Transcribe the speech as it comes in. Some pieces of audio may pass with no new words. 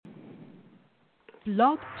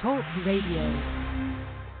Blog Talk Radio.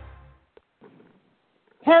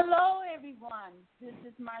 Hello, everyone. This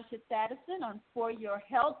is Marsha Thadison on For Your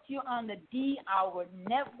Health. You're on the D Hour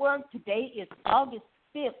Network. Today is August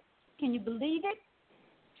 5th. Can you believe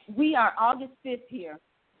it? We are August 5th here.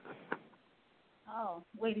 Oh,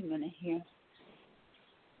 wait a minute here.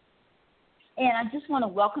 And I just want to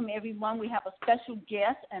welcome everyone. We have a special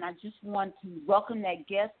guest, and I just want to welcome that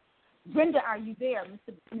guest. Brenda, are you there?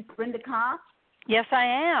 Miss Brenda Cobb? Yes, I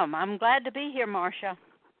am. I'm glad to be here, Marsha.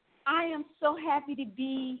 I am so happy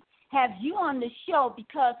to have you on the show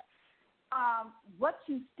because what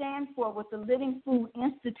you stand for with the Living Food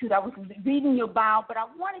Institute, I was reading your bio, but I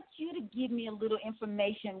wanted you to give me a little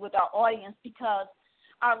information with our audience because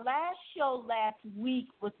our last show last week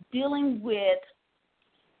was dealing with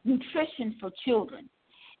nutrition for children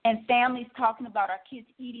and families talking about our kids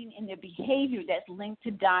eating and their behavior that's linked to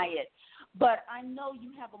diet. But I know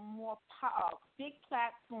you have a more big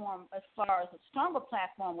platform as far as a stronger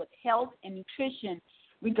platform with health and nutrition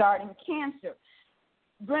regarding cancer.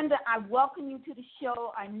 Brenda, I welcome you to the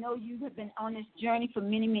show. I know you have been on this journey for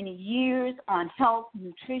many, many years on health,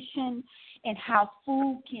 nutrition, and how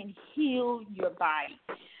food can heal your body.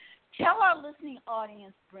 Tell our listening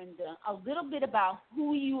audience, Brenda, a little bit about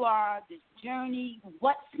who you are, this journey,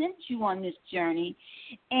 what sent you on this journey,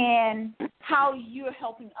 and how you're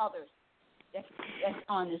helping others that's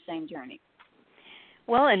on the same journey.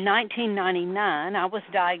 Well, in 1999, I was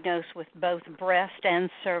diagnosed with both breast and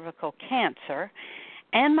cervical cancer,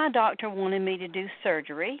 and my doctor wanted me to do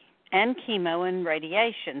surgery and chemo and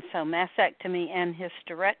radiation, so mastectomy and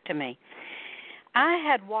hysterectomy. I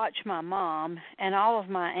had watched my mom and all of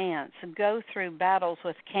my aunts go through battles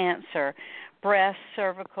with cancer, breast,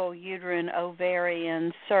 cervical, uterine,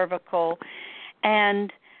 ovarian, cervical,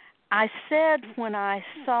 and I said when I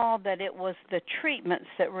saw that it was the treatments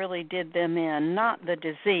that really did them in, not the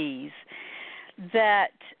disease,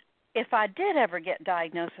 that if I did ever get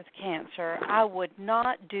diagnosed with cancer, I would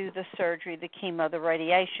not do the surgery, the chemo, the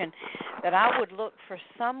radiation, that I would look for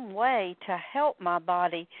some way to help my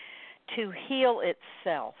body to heal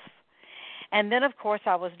itself. And then, of course,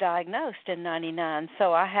 I was diagnosed in 99,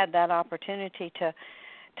 so I had that opportunity to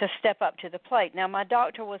step up to the plate. Now, my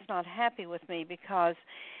doctor was not happy with me because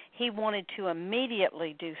he wanted to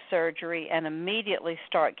immediately do surgery and immediately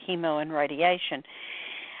start chemo and radiation.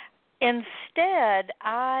 Instead,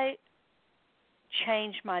 I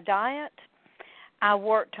changed my diet. I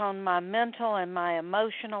worked on my mental and my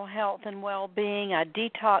emotional health and well-being. I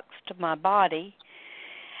detoxed my body,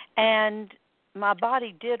 and my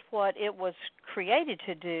body did what it was created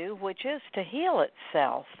to do, which is to heal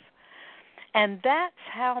itself. And that's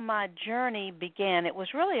how my journey began. It was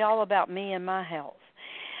really all about me and my health.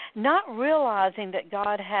 Not realizing that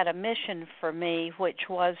God had a mission for me, which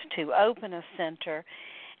was to open a center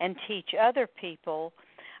and teach other people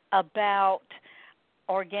about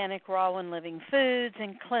organic, raw, and living foods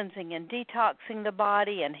and cleansing and detoxing the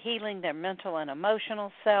body and healing their mental and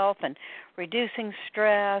emotional self and reducing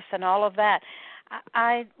stress and all of that.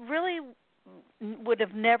 I really would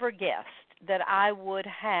have never guessed that I would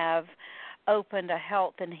have opened a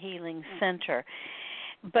health and healing center.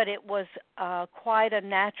 But it was quite a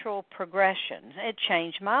natural progression. It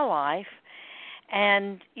changed my life,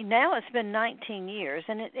 and now it's been 19 years,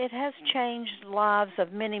 and it has changed the lives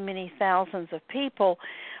of many, many thousands of people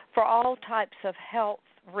for all types of health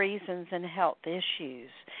reasons and health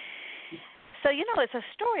issues. So, it's a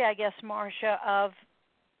story, I guess, Marsha, of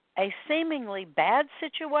a seemingly bad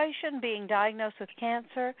situation, being diagnosed with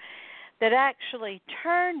cancer, that actually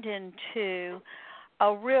turned into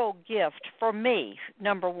a real gift for me,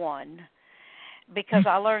 number one, because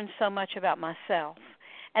I learned so much about myself,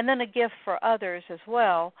 and then a gift for others as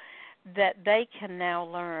well, that they can now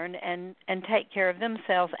learn and take care of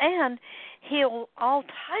themselves and heal all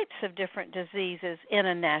types of different diseases in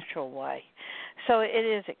a natural way. So it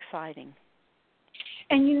is exciting.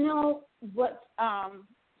 And what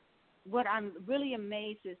I'm really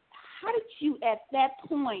amazed is, how did you, at that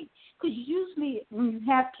point, because usually when you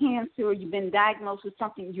have cancer or you've been diagnosed with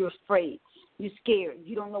something, you're afraid, you're scared,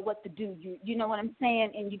 you don't know what to do, you know what I'm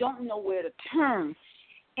saying, and you don't know where to turn.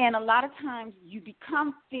 And a lot of times you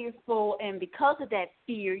become fearful, and because of that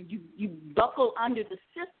fear, you buckle under the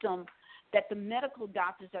system that the medical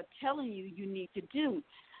doctors are telling you need to do.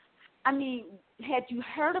 I mean, had you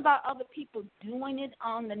heard about other people doing it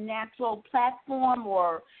on the natural platform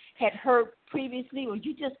or had heard previously, or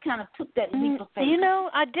you just kind of took that leap of faith?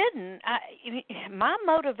 I didn't. My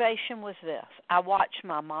motivation was this. I watched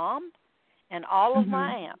my mom and all of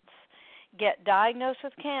my aunts get diagnosed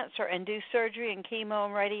with cancer and do surgery and chemo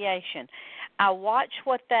and radiation. I watched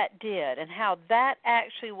what that did and how that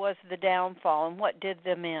actually was the downfall and what did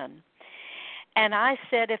them in. And I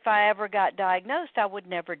said if I ever got diagnosed, I would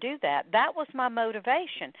never do that. That was my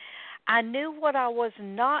motivation. I knew what I was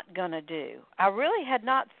not going to do. I really had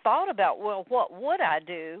not thought about, well, what would I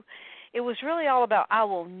do? It was really all about, I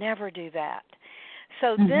will never do that.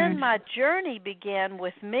 So then my journey began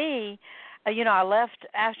with me. I left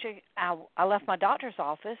my doctor's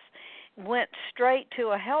office, went straight to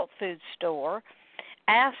a health food store,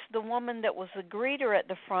 asked the woman that was the greeter at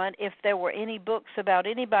the front if there were any books about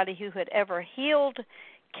anybody who had ever healed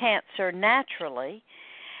cancer naturally.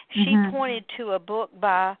 She pointed to a book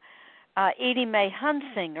by Edie Mae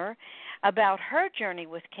Hunsinger about her journey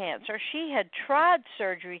with cancer. She had tried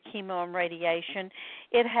surgery, chemo, and radiation.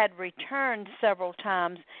 It had returned several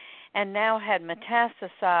times and now had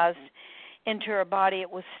metastasized into her body.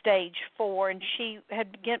 It was stage 4, and she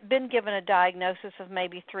had been given a diagnosis of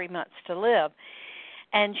maybe 3 months to live.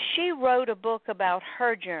 And she wrote a book about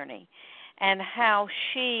her journey and how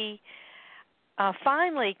she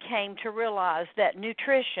finally came to realize that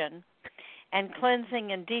nutrition and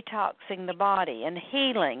cleansing and detoxing the body and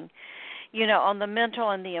healing, on the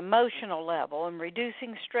mental and the emotional level and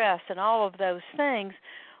reducing stress and all of those things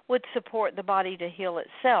would support the body to heal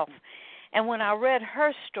itself. And when I read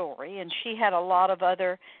her story, and she had a lot of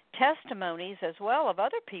other testimonies as well of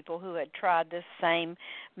other people who had tried this same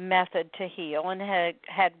method to heal and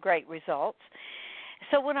had great results.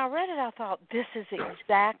 So when I read it, I thought, this is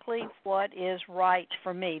exactly what is right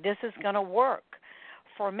for me. This is going to work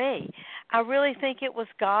for me. I really think it was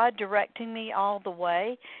God directing me all the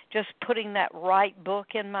way, just putting that right book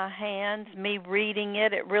in my hands, me reading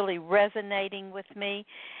it, it really resonating with me.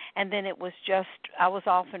 And then it was just, I was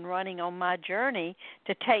off and running on my journey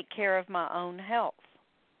to take care of my own health.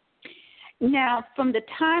 Now, from the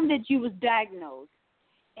time that you was diagnosed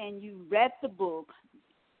and you read the book,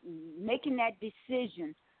 making that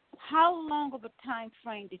decision, how long of a time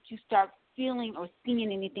frame did you start feeling or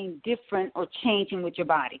seeing anything different or changing with your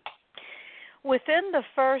body? Within the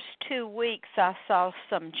first 2 weeks, I saw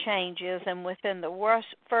some changes, and within the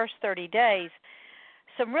first 30 days,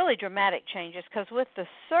 some really dramatic changes, because with the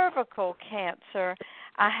cervical cancer,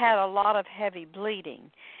 I had a lot of heavy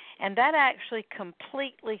bleeding, and that actually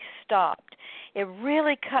completely stopped. It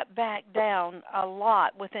really cut back down a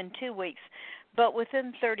lot within 2 weeks, but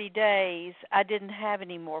within 30 days, I didn't have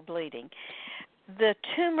any more bleeding. The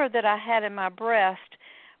tumor that I had in my breast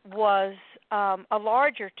was a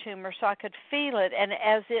larger tumor, so I could feel it, and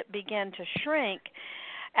as it began to shrink,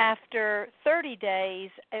 after 30 days,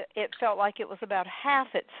 it felt like it was about half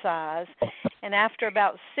its size, and after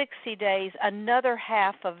about 60 days, another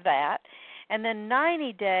half of that, and then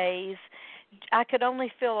 90 days, I could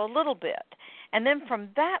only feel a little bit. And then from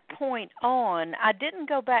that point on, I didn't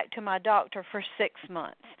go back to my doctor for 6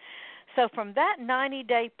 months. So from that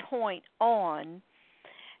 90-day point on,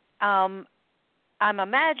 I'm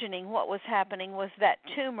imagining what was happening was that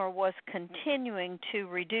tumor was continuing to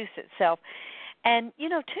reduce itself. And,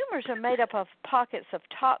 tumors are made up of pockets of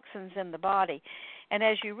toxins in the body. And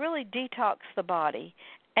as you really detox the body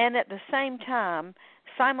and at the same time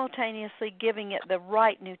simultaneously giving it the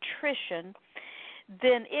right nutrition,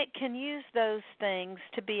 then it can use those things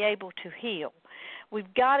to be able to heal.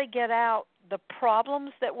 We've got to get out the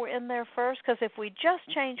problems that were in there first, because if we just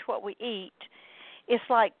change what we eat, it's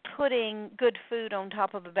like putting good food on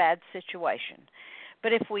top of a bad situation.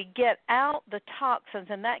 But if we get out the toxins,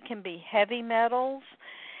 and that can be heavy metals,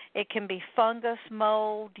 it can be fungus,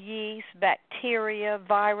 mold, yeast, bacteria,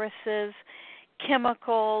 viruses,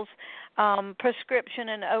 chemicals, prescription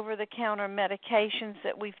and over-the-counter medications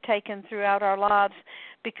that we've taken throughout our lives,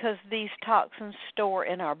 because these toxins store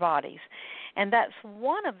in our bodies. And that's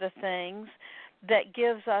one of the things that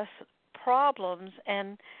gives us problems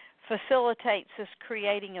and facilitates this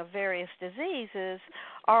creating of various diseases,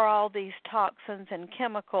 are all these toxins and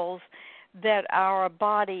chemicals that our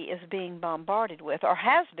body is being bombarded with, or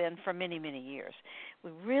has been for many, many years.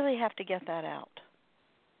 We really have to get that out.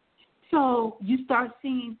 So you start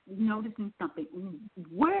noticing something.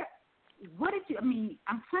 What did you,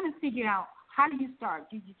 I'm trying to figure out, how do you start?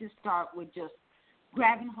 Did you just start with just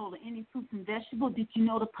grabbing hold of any fruits and vegetables? Did you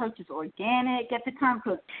know to purchase organic at the time?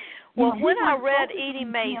 Well, when I read Edie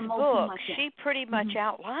Mae's book, she pretty much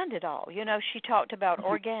outlined it all. She talked about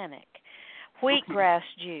organic, wheatgrass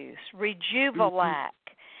juice, Rejuvelac,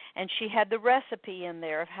 and she had the recipe in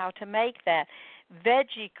there of how to make that.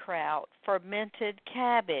 Veggie kraut, fermented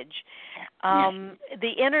cabbage,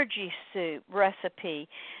 the energy soup recipe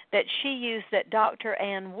that she used that Dr.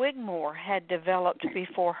 Ann Wigmore had developed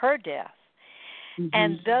before her death.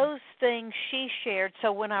 And those things she shared,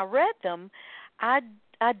 so when I read them, I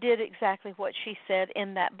did exactly what she said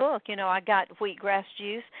in that book. You know, I got wheatgrass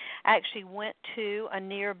juice. I actually went to a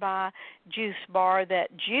nearby juice bar that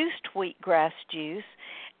juiced wheatgrass juice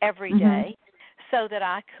every day so that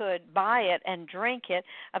I could buy it and drink it.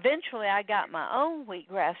 Eventually, I got my own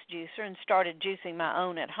wheatgrass juicer and started juicing my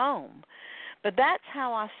own at home. But that's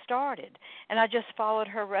how I started, and I just followed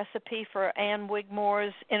her recipe for Ann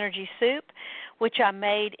Wigmore's energy soup, which I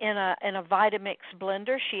made in a Vitamix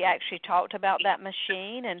blender. She actually talked about that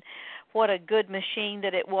machine and what a good machine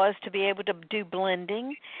that it was to be able to do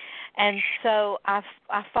blending. And so I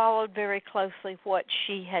followed very closely what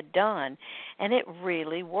she had done, and it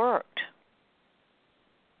really worked.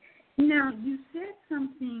 Now, you said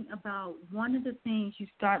something about one of the things you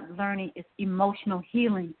start learning is emotional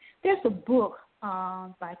healing. There's a book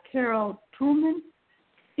by Carol Truman,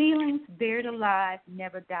 Feelings Buried Alive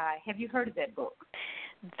Never Die. Have you heard of that book?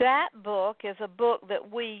 That book is a book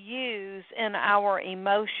that we use in our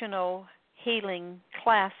emotional healing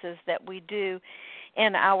classes that we do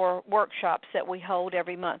in our workshops that we hold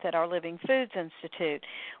every month at our Living Foods Institute.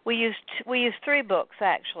 We use three books,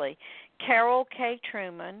 actually. Carol K.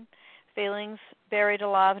 Truman, Feelings Buried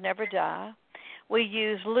Alive Never Die. We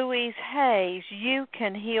use Louise Hay's, You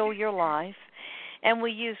Can Heal Your Life. And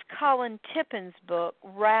we use Colin Tippen's book,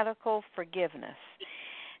 Radical Forgiveness.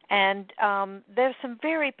 And there's some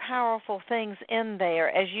very powerful things in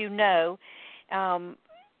there, as you know,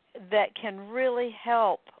 that can really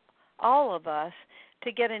help all of us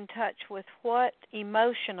to get in touch with what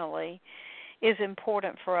emotionally is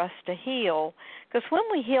important for us to heal. Because when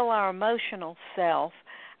we heal our emotional self,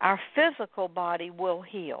 our physical body will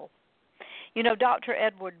heal. You know, Dr.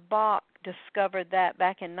 Edward Bach discovered that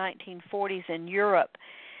back in 1940s in Europe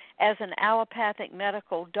as an allopathic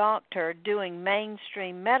medical doctor doing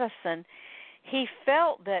mainstream medicine. He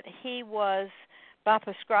felt that he was, by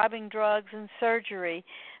prescribing drugs and surgery,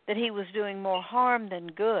 that he was doing more harm than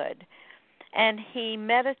good. And he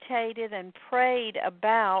meditated and prayed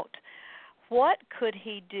about what could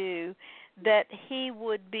he do that he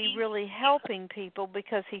would be really helping people,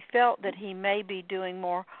 because he felt that he may be doing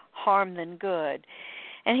more harm than good.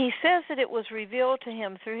 And he says that it was revealed to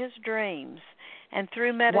him through his dreams and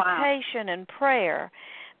through meditation and prayer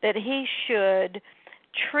that he should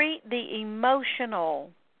treat the emotional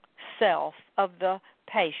self of the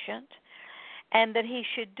patient, and that he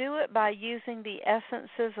should do it by using the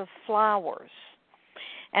essences of flowers.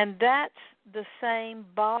 And that's the same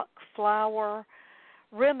Bach flower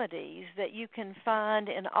remedies that you can find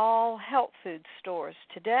in all health food stores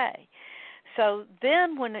today. So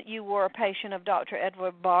then when you were a patient of Dr.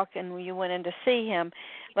 Edward Bach and you went in to see him,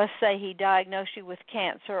 let's say he diagnosed you with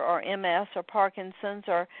cancer or MS or Parkinson's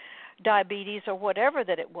or diabetes or whatever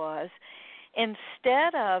that it was,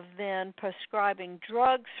 instead of then prescribing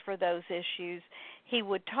drugs for those issues, he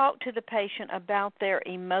would talk to the patient about their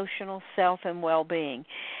emotional self and well-being.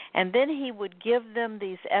 And then he would give them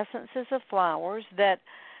these essences of flowers that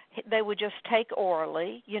they would just take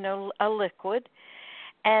orally, you know, a liquid,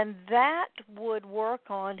 and that would work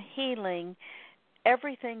on healing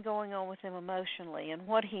everything going on with him emotionally. And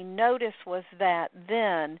what he noticed was that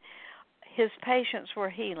then his patients were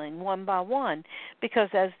healing one by one, because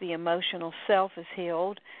as the emotional self is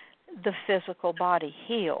healed, the physical body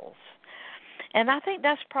heals. And I think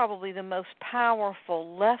that's probably the most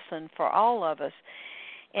powerful lesson for all of us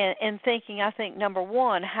in thinking. I think, number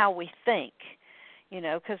one, how we think, you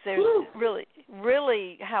know, because there's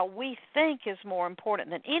really how we think is more important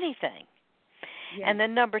than anything. Yes. And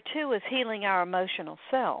then number two is healing our emotional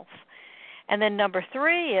self. And then number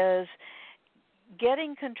three is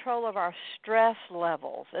getting control of our stress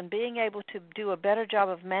levels and being able to do a better job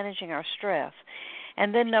of managing our stress.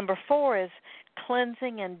 And then number four is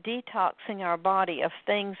cleansing and detoxing our body of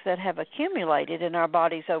things that have accumulated in our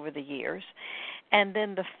bodies over the years. And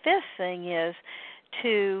then the fifth thing is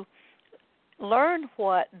to learn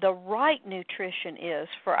what the right nutrition is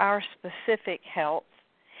for our specific health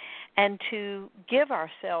and to give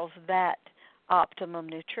ourselves that optimum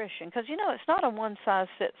nutrition. Because, you know, it's not a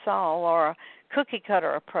one-size-fits-all or a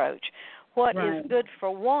cookie-cutter approach. What is good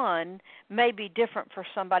for one may be different for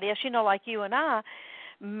somebody else. You know, like you and I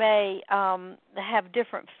may have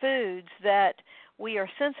different foods that we are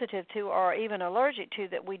sensitive to or even allergic to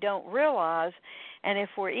that we don't realize. And if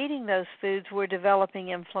we're eating those foods, we're developing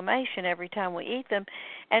inflammation every time we eat them.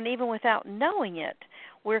 And even without knowing it,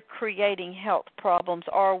 we're creating health problems,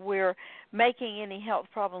 or we're making any health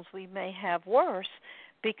problems we may have worse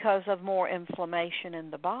because of more inflammation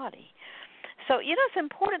in the body. So, it's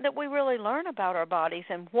important that we really learn about our bodies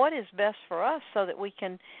and what is best for us so that we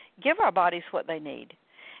can give our bodies what they need.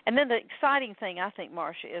 And then the exciting thing, I think,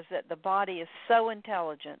 Marsha, is that the body is so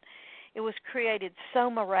intelligent. It was created so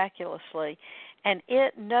miraculously, and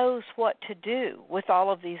it knows what to do with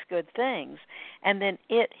all of these good things, and then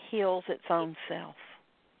it heals its own self.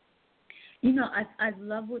 I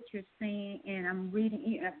love what you're saying, and I'm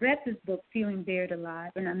reading. I've read this book, Feeling Buried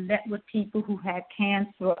Alive, and I met with people who had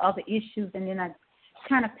cancer or other issues, and then I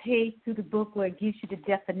kind of page through the book where it gives you the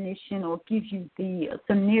definition or gives you the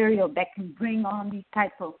scenario that can bring on these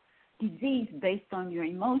type of disease based on your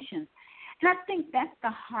emotions. And I think that's the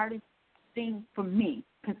hardest thing for me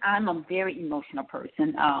because I'm a very emotional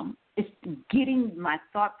person. It's getting my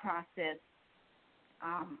thought process.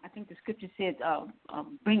 I think the scripture says,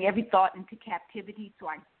 bring every thought into captivity. So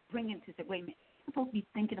I bring it to say, wait a minute, I'm supposed to be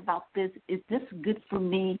thinking about this. Is this good for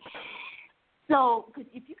me? So, because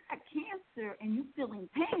if you got cancer and you're feeling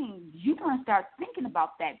pain, you're going to start thinking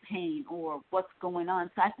about that pain or what's going on.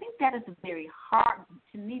 So I think that is a very hard,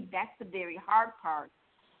 to me, that's the very hard part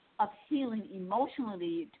of healing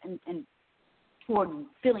emotionally and toward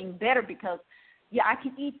feeling better because, yeah, I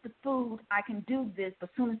can eat the food, I can do this, but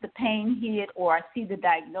as soon as the pain hit or I see the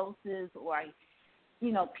diagnosis or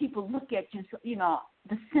people look at you,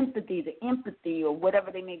 the sympathy, the empathy, or whatever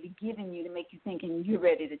they may be giving you to make you thinking you're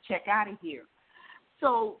ready to check out of here.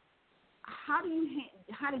 So how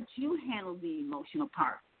did you handle the emotional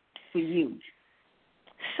part for you?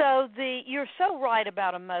 So you're so right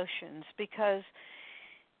about emotions because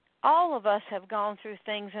all of us have gone through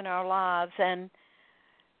things in our lives, and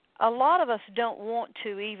a lot of us don't want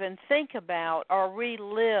to even think about or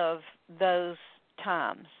relive those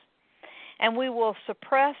times. And we will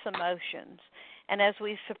suppress emotions. And as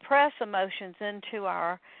we suppress emotions into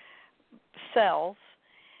our selves,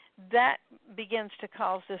 that begins to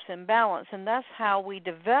cause this imbalance. And that's how we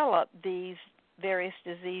develop these various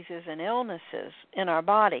diseases and illnesses in our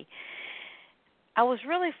body. I was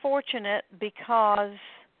really fortunate because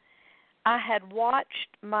I had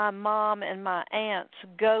watched my mom and my aunts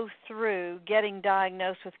go through getting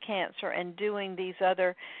diagnosed with cancer and doing these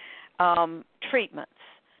other treatments.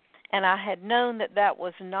 And I had known that that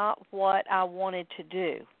was not what I wanted to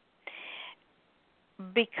do.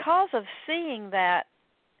 Because of seeing that,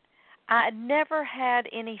 I never had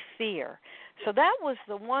any fear. So that was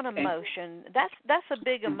the one emotion. That's a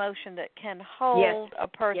big emotion that can hold a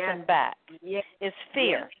person back. Is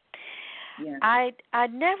fear. Yes. I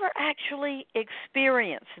never actually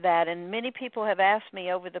experienced that, and many people have asked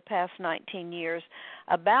me over the past 19 years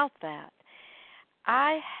about that.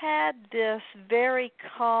 I had this very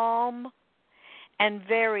calm and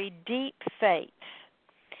very deep faith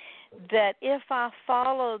that if I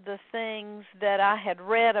followed the things that I had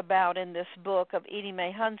read about in this book of Edie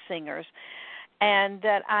Mae Hunsinger's, and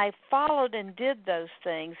that I followed and did those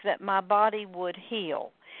things, that my body would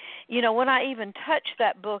heal. When I even touched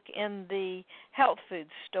that book in the health food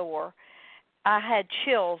store, I had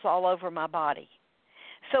chills all over my body.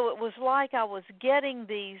 So it was like I was getting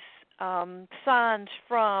these signs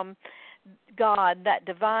from God, that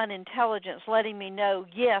divine intelligence, letting me know,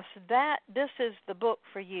 yes, this is the book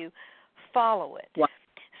for you. Follow it. Wow.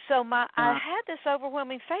 So I had this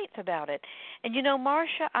overwhelming faith about it. And,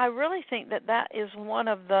 Marsha, I really think that is one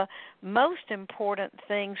of the most important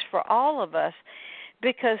things for all of us,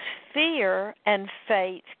 because fear and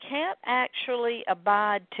faith can't actually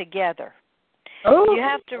abide together. Oh, you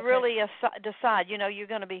have to really decide, you're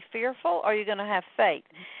going to be fearful or you're going to have faith.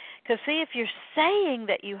 Because, see, if you're saying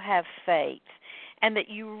that you have faith and that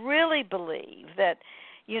you really believe that,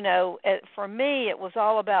 for me it was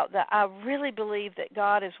all about that I really believe that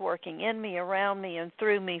God is working in me, around me, and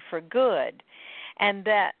through me for good, and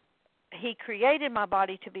that He created my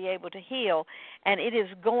body to be able to heal, and it is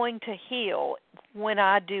going to heal when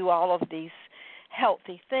I do all of these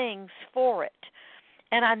healthy things for it.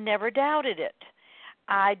 And I never doubted it.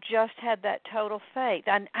 I just had that total faith.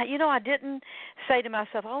 I didn't say to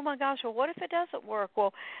myself, oh, my gosh, well, what if it doesn't work?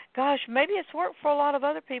 Well, gosh, maybe it's worked for a lot of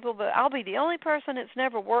other people, but I'll be the only person it's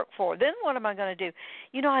never worked for. Then what am I going to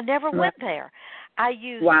do? I never went there. I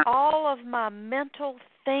used all of my mental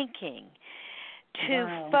thinking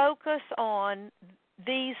to focus on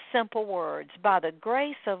these simple words. By the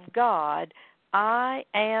grace of God, I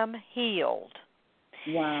am healed.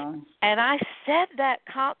 Wow. And I said that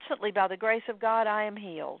constantly, by the grace of God, I am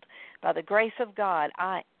healed. By the grace of God,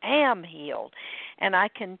 I am healed. And I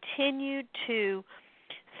continued to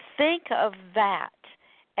think of that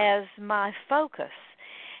as my focus.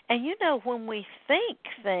 And when we think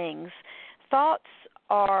things, thoughts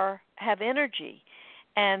have energy.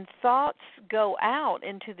 And thoughts go out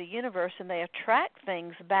into the universe and they attract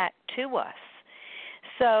things back to us.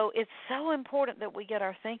 So it's so important that we get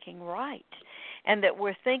our thinking right and that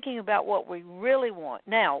we're thinking about what we really want.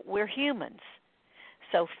 Now, we're humans,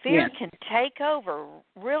 so fear can take over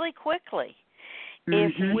really quickly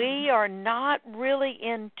if we are not really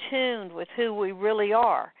in tune with who we really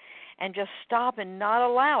are and just stop and not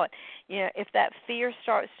allow it. You know, if that fear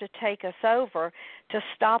starts to take us over, to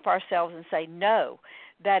stop ourselves and say, no,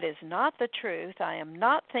 that is not the truth. I am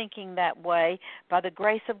not thinking that way. By the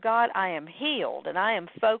grace of God, I am healed, and I am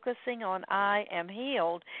focusing on I am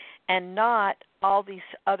healed and not all these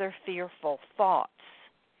other fearful thoughts.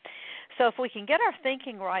 So if we can get our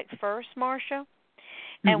thinking right first, Marsha,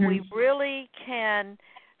 and we really can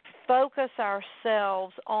focus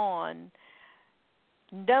ourselves on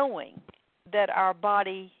knowing that our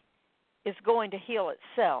body is going to heal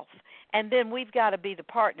itself. And then we've got to be the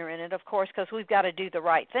partner in it, of course, because we've got to do the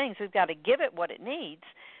right things. We've got to give it what it needs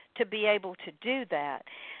to be able to do that.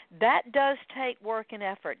 That does take work and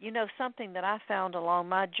effort. You know, something that I found along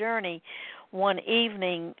my journey, one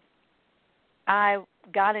evening I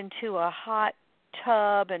got into a hot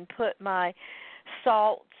tub and put my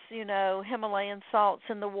salts, you know, Himalayan salts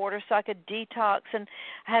in the water so I could detox, and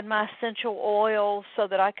had my essential oils so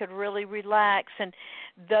that I could really relax. And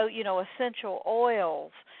though, you know, essential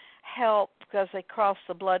oils help because they cross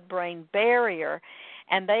the blood-brain barrier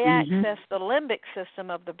and they access the limbic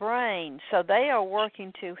system of the brain, so they are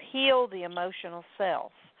working to heal the emotional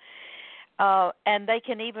self. And they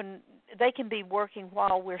can be working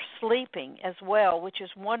while we're sleeping as well, which is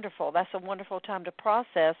wonderful. That's a wonderful time to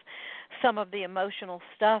process some of the emotional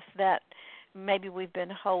stuff that maybe we've been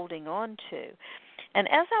holding on to. And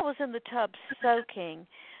as I was in the tub soaking,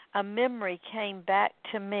 a memory came back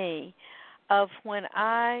to me of when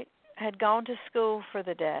I had gone to school for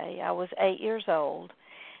the day. I was 8 years old,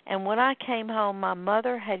 and when I came home, my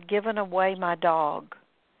mother had given away my dog.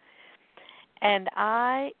 And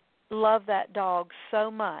I love that dog so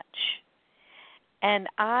much. And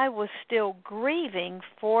I was still grieving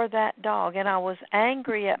for that dog, and I was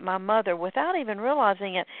angry at my mother without even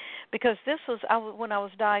realizing it, because this was when I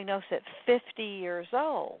was diagnosed at 50 years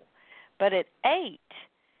old. But at 8,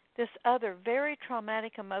 this other very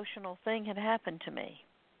traumatic emotional thing had happened to me.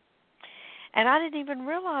 And I didn't even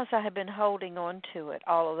realize I had been holding on to it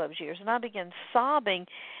all of those years. And I began sobbing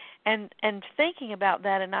and thinking about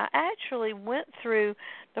that, and I actually went through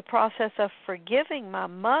the process of forgiving my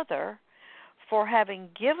mother for having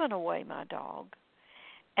given away my dog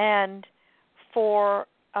and for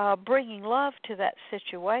bringing love to that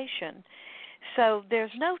situation. So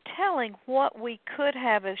there's no telling what we could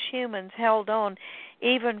have as humans held on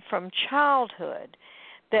even from childhood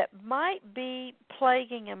that might be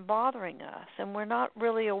plaguing and bothering us, and we're not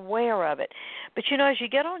really aware of it. But, you know, as you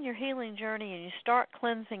get on your healing journey and you start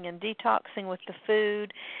cleansing and detoxing with the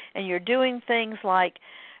food, and you're doing things like,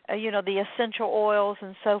 the essential oils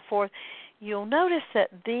and so forth, you'll notice that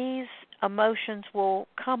these emotions will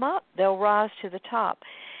come up. They'll rise to the top.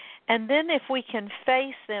 And then if we can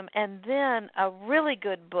face them, and then a really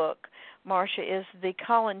good book, Marsha, is the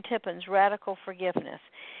Colin Tipton's Radical Forgiveness.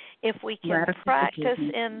 If we can practice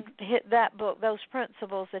in that book those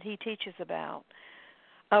principles that he teaches about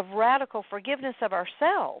of radical forgiveness of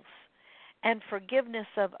ourselves and forgiveness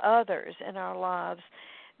of others in our lives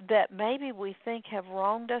that maybe we think have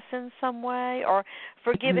wronged us in some way, or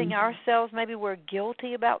forgiving ourselves, maybe we're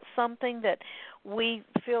guilty about something that we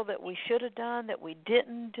feel that we should have done, that we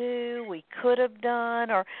didn't do, we could have done,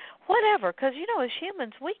 or whatever. Because, as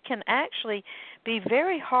humans, we can actually be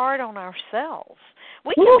very hard on ourselves.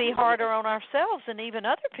 We can be harder on ourselves than even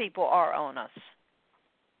other people are on us.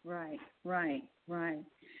 Right.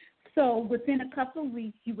 So within a couple of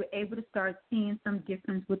weeks, you were able to start seeing some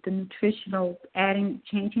difference with the nutritional,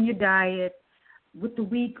 changing your diet. With the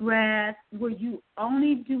wheatgrass, were you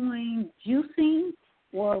only doing juicing,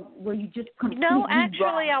 or were you just completely No,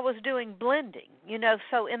 actually, raw? I was doing blending.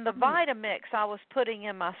 So in the Vitamix, I was putting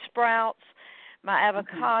in my sprouts, my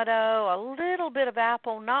avocado, a little bit of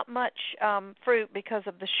apple, not much fruit because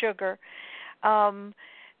of the sugar, some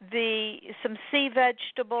sea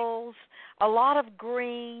vegetables, a lot of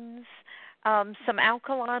greens, some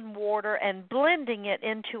alkaline water, and blending it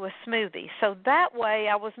into a smoothie. So that way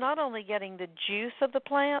I was not only getting the juice of the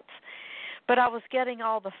plants, but I was getting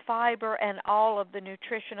all the fiber and all of the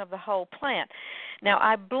nutrition of the whole plant. Now,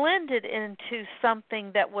 I blended into something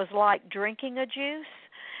that was like drinking a juice,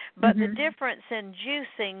 But the difference in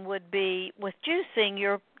juicing would be, with juicing,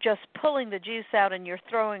 you're just pulling the juice out and you're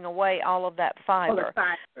throwing away all of that fiber. Oh, the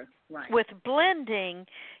fiber, right. With blending,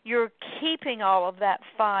 you're keeping all of that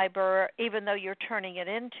fiber, even though you're turning it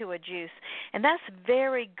into a juice. And that's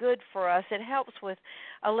very good for us. It helps with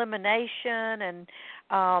elimination and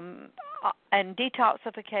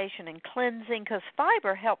detoxification and cleansing, because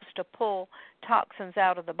fiber helps to pull toxins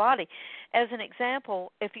out of the body. As an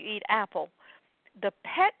example, if you eat apple, the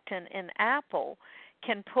pectin in apple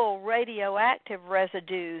can pull radioactive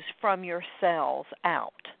residues from your cells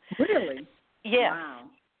out. Really? Yes. Wow.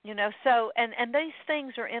 You know, so, and these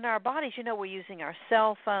things are in our bodies. You know, we're using our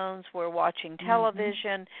cell phones, we're watching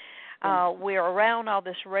television, we're around all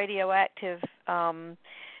this radioactive,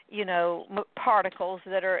 particles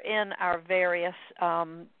that are in our various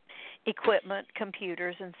equipment,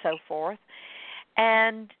 computers, and so forth.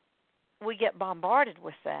 And we get bombarded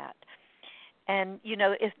with that. And,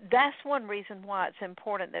 that's one reason why it's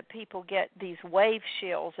important that people get these wave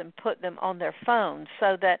shields and put them on their phones,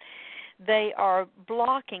 so that they are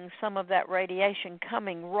blocking some of that radiation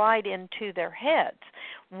coming right into their heads.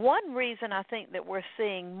 One reason I think that we're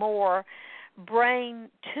seeing more brain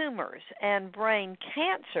tumors and brain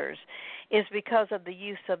cancers is because of the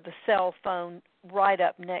use of the cell phone right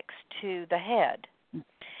up next to the head.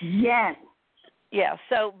 Yes. Yeah,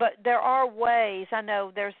 but there are ways. I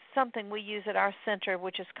know there's something we use at our center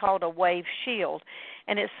which is called a wave shield,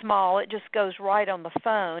 and it's small. It just goes right on the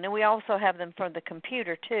phone, and we also have them for the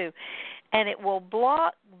computer too, and it will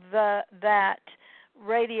block that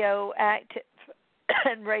radioactive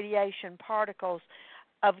and radiation particles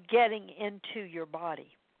of getting into your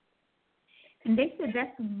body. And they said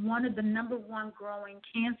that's one of the number one growing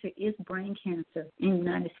cancer is brain cancer in the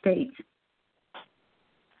United States.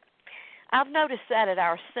 I've noticed that at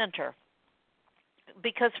our center,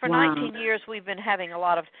 because for 19 years we've been having a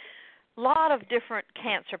lot of different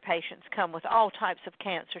cancer patients come with all types of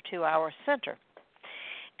cancer to our center.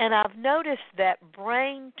 And I've noticed that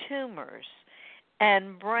brain tumors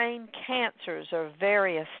and brain cancers of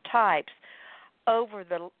various types over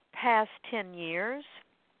the past 10 years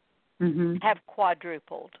have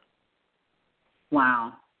quadrupled.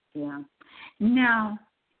 Wow. Yeah. Now,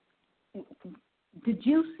 the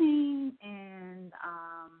juicing and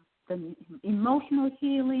the emotional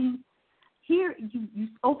healing, here you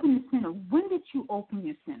open the center. When did you open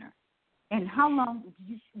your center? And how long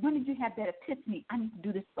when did you have that epiphany? I need to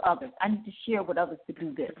do this for others. I need to share with others to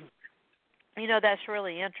do this. That's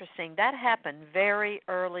really interesting. That happened very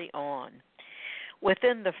early on.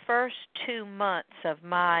 Within the first 2 months of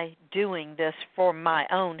my doing this for my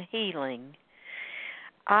own healing,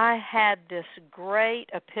 I had this great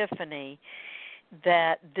epiphany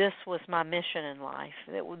that this was my mission in life,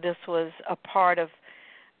 that this was a part of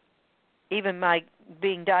even my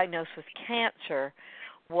being diagnosed with cancer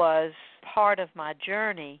was part of my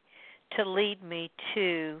journey to lead me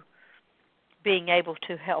to being able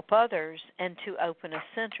to help others and to open a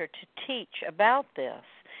center to teach about this.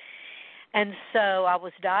 And so I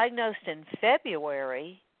was diagnosed in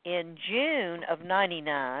February. In June of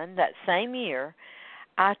 99, that same year,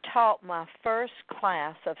 I taught my first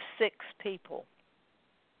class of 6 people.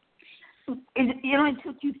 It only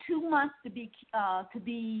took you 2 months to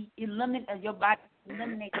be your body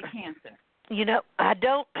eliminate the cancer. I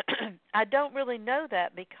don't really know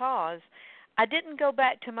that, because I didn't go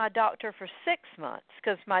back to my doctor for 6 months,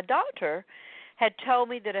 because my doctor had told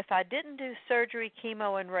me that if I didn't do surgery,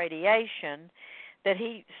 chemo, and radiation, that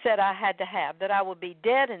he said I had to have, that I would be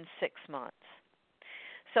dead in 6 months.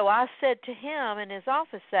 So I said to him in his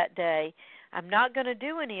office that day, I'm not going to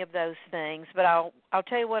do any of those things, but I'll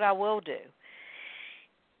tell you what I will do.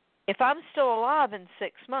 If I'm still alive in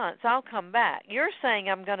 6 months, I'll come back. You're saying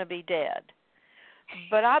I'm going to be dead,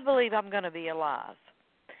 but I believe I'm going to be alive.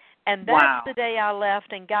 And that's the day I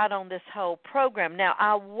left and got on this whole program. Now,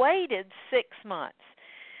 I waited 6 months.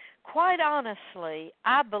 Quite honestly,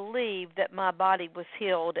 I believe that my body was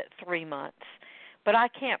healed at 3 months, but I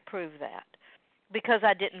can't prove that because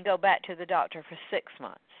I didn't go back to the doctor for 6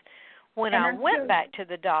 months. When I went back to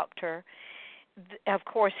the doctor, of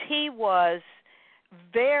course, he was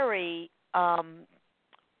very,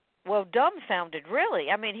 dumbfounded,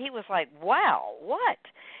 really. I mean, he was like, wow, what?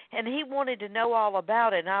 And he wanted to know all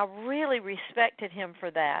about it, and I really respected him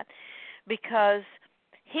for that because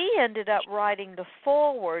he ended up writing the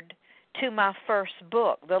foreword to my first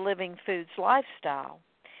book, The Living Foods Lifestyle.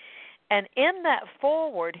 And in that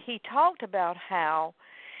foreword, he talked about how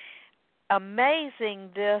amazing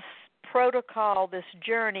this protocol, this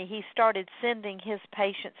journey, he started sending his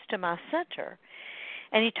patients to my center.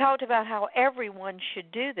 And he talked about how everyone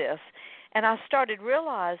should do this. And I started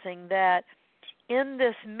realizing that in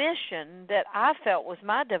this mission that I felt was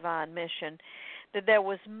my divine mission, that there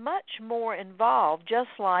was much more involved, just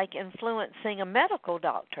like influencing a medical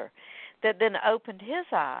doctor that then opened his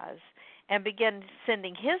eyes and began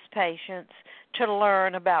sending his patients to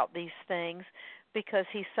learn about these things because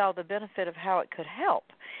he saw the benefit of how it could help.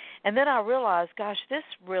 And then I realized, gosh, this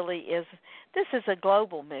is a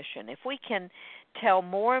global mission. If we can tell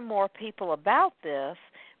more and more people about this,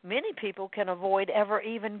 many people can avoid ever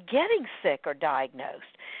even getting sick or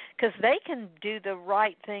diagnosed because they can do the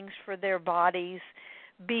right things for their bodies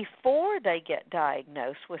before they get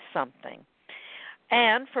diagnosed with something.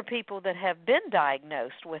 And for people that have been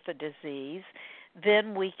diagnosed with a disease,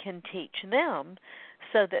 then we can teach them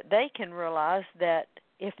so that they can realize that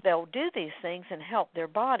if they'll do these things and help their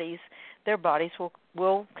bodies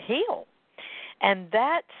will heal. And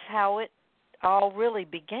that's how it all really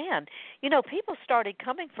began. You know, people started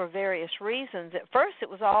coming for various reasons. At first it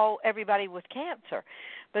was everybody with cancer,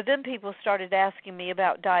 but then people started asking me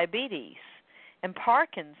about diabetes and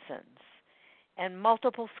Parkinson's and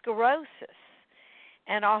multiple sclerosis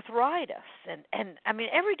and arthritis and I mean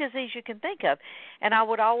every disease you can think of. And I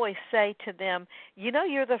would always say to them, you know,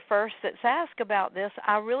 you're the first that's asked about this.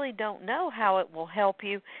 I really don't know how it will help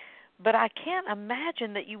you, but I can't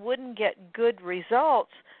imagine that you wouldn't get good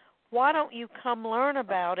results. Why don't you come learn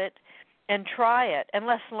about it and try it, and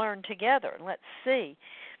let's learn together, and let's see.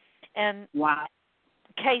 And wow.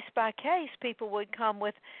 Case by case, people would come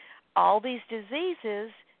with all these diseases,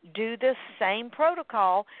 do this same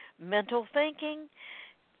protocol: mental thinking,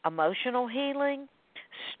 emotional healing,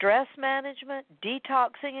 stress management,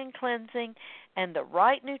 detoxing and cleansing, and the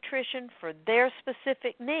right nutrition for their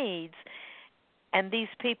specific needs, and these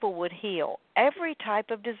people would heal every type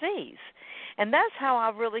of disease. And that's how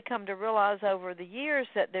I've really come to realize over the years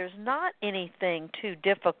that there's not anything too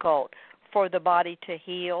difficult for the body to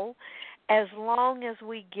heal as long as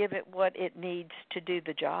we give it what it needs to do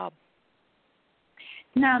the job.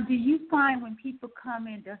 Now, do you find when people come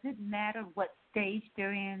in, does it matter what stage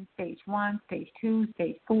they're in, stage 1, stage 2,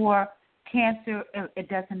 stage 4, cancer? It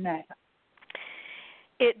doesn't matter?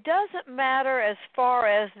 It doesn't matter as far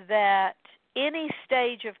as that any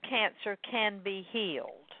stage of cancer can be healed.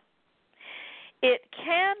 It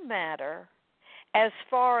can matter as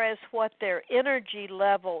far as what their energy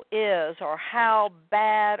level is or how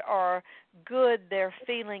bad or good they're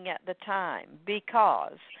feeling at the time,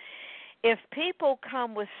 because if people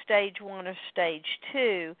come with stage 1 or stage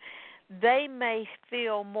 2, they may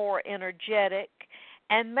feel more energetic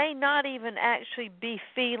and may not even actually be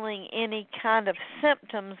feeling any kind of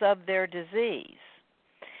symptoms of their disease.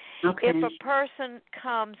 Okay. If a person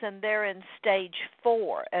comes and they're in stage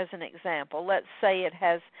 4, as an example, let's say it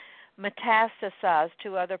has metastasized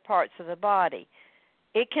to other parts of the body,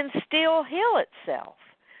 it can still heal itself,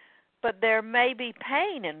 but there may be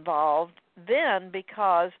pain involved then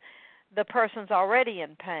because the person's already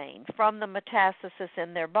in pain from the metastasis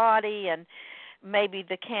in their body, and maybe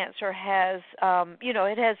the cancer has,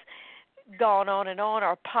 it has gone on,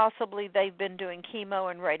 or possibly they've been doing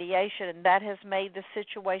chemo and radiation, and that has made the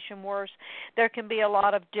situation worse. There can be a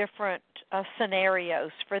lot of different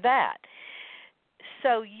scenarios for that.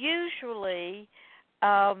 So usually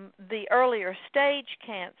the earlier stage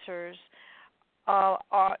cancers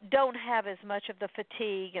don't have as much of the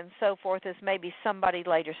fatigue and so forth as maybe somebody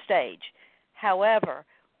later stage. However,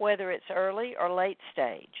 whether it's early or late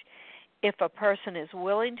stage, if a person is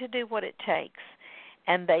willing to do what it takes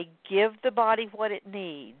and they give the body what it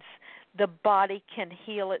needs, the body can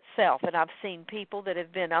heal itself. And I've seen people that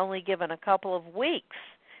have been only given a couple of weeks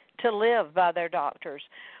to live by their doctors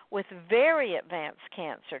with very advanced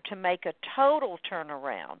cancer to make a total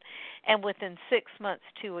turnaround, and within 6 months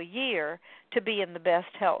to a year to be in the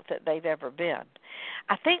best health that they've ever been.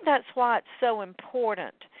 I think that's why it's so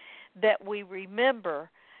important that we remember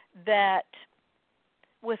that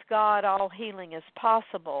with God all healing is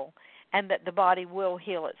possible and that the body will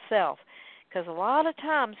heal itself. Because a lot of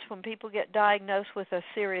times when people get diagnosed with a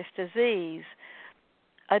serious disease,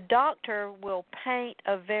 a doctor will paint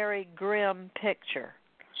a very grim picture,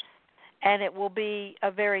 and it will be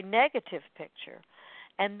a very negative picture.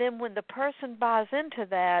 And then when the person buys into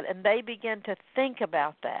that and they begin to think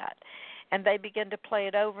about that and they begin to play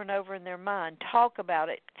it over and over in their mind, talk about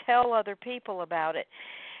it, tell other people about it,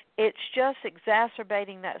 it's just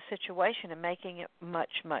exacerbating that situation and making it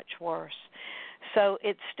much, much worse. So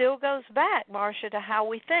it still goes back, Marsha, to how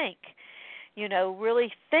we think. You know,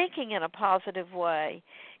 really thinking in a positive way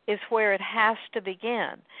is where it has to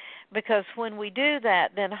begin. Because when we do that,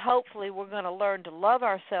 then hopefully we're going to learn to love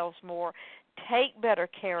ourselves more, take better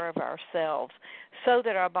care of ourselves so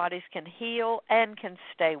that our bodies can heal and can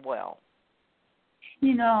stay well.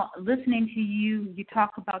 You know, listening to you, you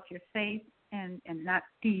talk about your faith and not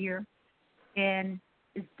fear, and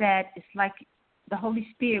is that it's like the Holy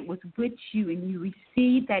Spirit was with you and you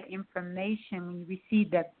received that information when you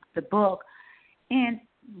received the book. And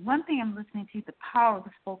one thing I'm listening to, the power of the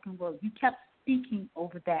spoken word, you kept speaking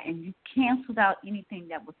over that and you canceled out anything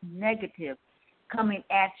that was negative coming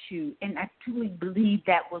at you. And I truly believe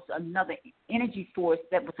that was another energy force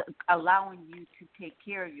that was allowing you to take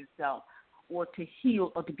care of yourself or to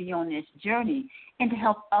heal or to be on this journey and to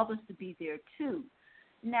help others to be there too.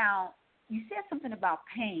 Now, you said something about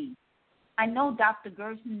pain. I know Dr.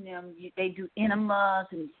 Gerson and them, they do enemas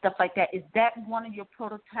and stuff like that. Is that one of your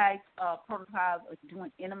prototypes of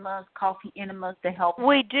doing enemas, coffee enemas to help?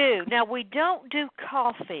 We do. Now, we don't do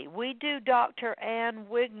coffee. We do Dr. Ann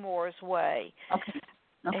Wigmore's way. Okay.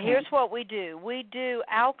 Here's what we do. We do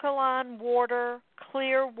alkaline water,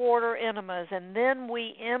 clear water enemas, and then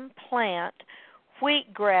we implant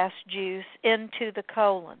wheatgrass juice into the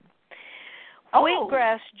colon. Oh.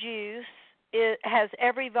 Wheatgrass juice, it has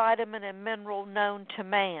every vitamin and mineral known to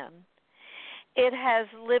man. It has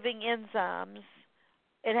living enzymes.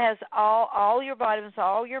 It has all your vitamins,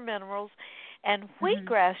 all your minerals. And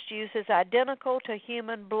wheatgrass juice is identical to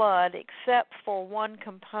human blood except for one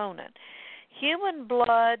component. Human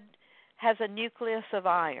blood has a nucleus of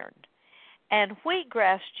iron, and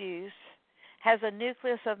wheatgrass juice has a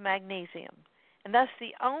nucleus of magnesium. And that's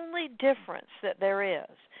the only difference that there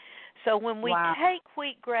is. So when we take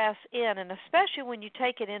wheatgrass in, and especially when you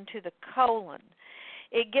take it into the colon,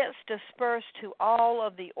 it gets dispersed to all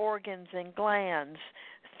of the organs and glands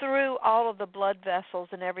through all of the blood vessels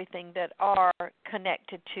and everything that are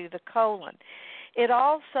connected to the colon. It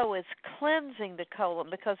also is cleansing the colon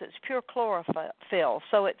because it's pure chlorophyll.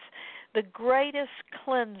 So it's the greatest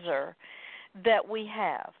cleanser that we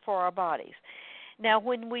have for our bodies. Now,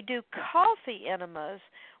 when we do coffee enemas,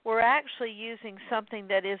 we're actually using something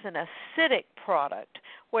that is an acidic product,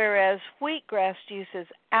 whereas wheatgrass juice is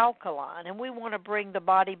alkaline, and we want to bring the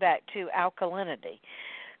body back to alkalinity.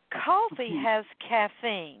 Coffee has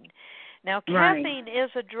caffeine. Now, caffeine is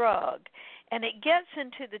a drug, and it gets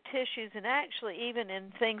into the tissues, and actually even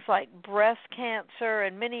in things like breast cancer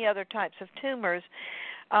and many other types of tumors,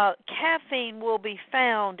 caffeine will be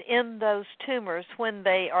found in those tumors when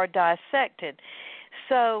they are dissected.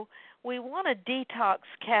 So we want to detox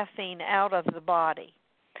caffeine out of the body.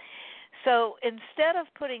 So instead of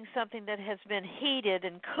putting something that has been heated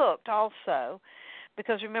and cooked also,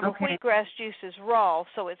 because remember, wheatgrass juice is raw,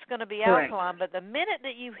 so it's going to be alkaline, but the minute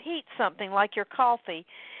that you heat something like your coffee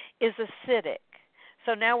is acidic.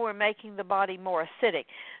 So now we're making the body more acidic.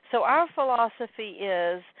 So our philosophy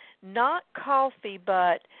is not coffee,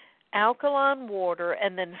 but alkaline water,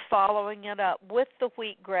 and then following it up with the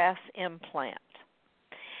wheatgrass implant.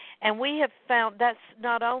 And we have found that's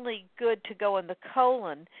not only good to go in the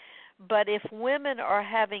colon, but if women are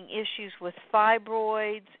having issues with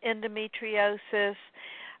fibroids, endometriosis,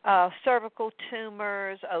 cervical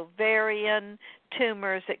tumors, ovarian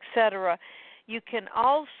tumors, etc., you can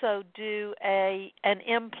also do an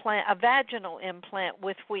implant, a vaginal implant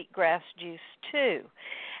with wheatgrass juice too.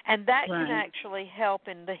 And that can actually help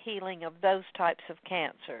in the healing of those types of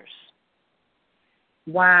cancers.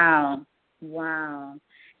 Wow.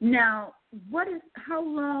 Now,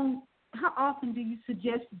 how often do you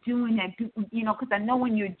suggest doing that? Because I know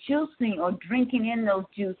when you're juicing or drinking in those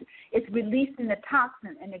juices, it's releasing the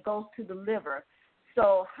toxin and it goes to the liver.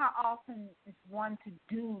 So how often is one to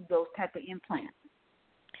do those type of implants?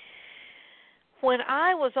 When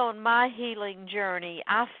I was on my healing journey,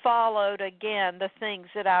 I followed, again, the things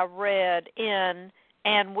that I read in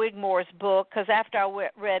Ann Wigmore's book, because after I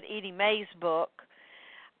read Edie Mae's book,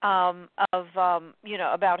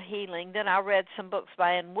 about healing. Then I read some books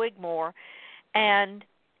by Ann Wigmore, and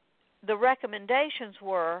the recommendations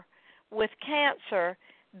were with cancer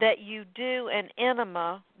that you do an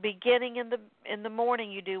enema beginning in the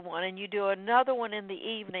morning. You do one, and you do another one in the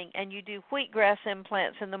evening, and you do wheatgrass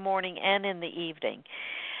implants in the morning and in the evening.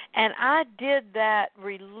 And I did that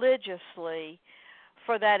religiously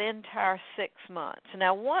for that entire 6 months.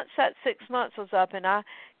 Now, once that 6 months was up and I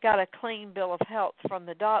got a clean bill of health from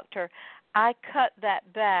the doctor, I cut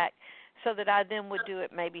that back so that I then would do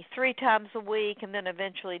it maybe 3 times a week, and then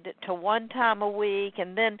eventually to 1 time a week,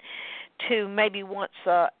 and then to maybe once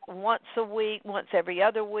a week, once every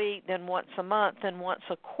other week, then once a month, and once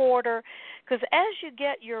a quarter. Because as you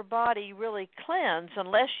get your body really cleansed,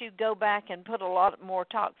 unless you go back and put a lot more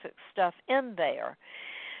toxic stuff in there,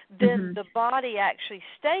 then the body actually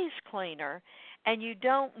stays cleaner, and you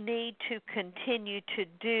don't need to continue to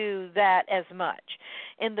do that as much.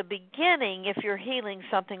 In the beginning, if you're healing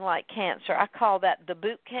something like cancer, I call that the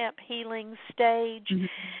boot camp healing stage,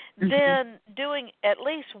 then doing at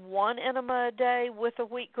least one enema a day with a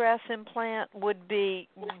wheatgrass implant would be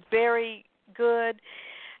very good,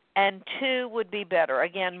 and 2 would be better,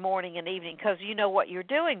 again, morning and evening, because you know what you're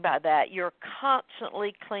doing by that. You're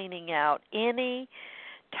constantly cleaning out any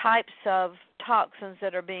types of toxins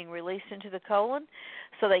that are being released into the colon,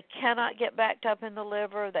 so they cannot get backed up in the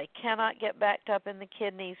liver, they cannot get backed up in the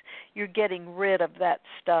kidneys. You're getting rid of that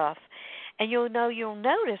stuff. And you'll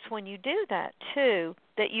notice when you do that, too,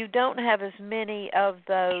 that you don't have as many of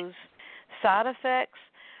those side effects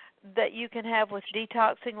that you can have with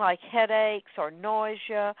detoxing, like headaches or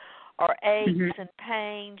nausea or aches and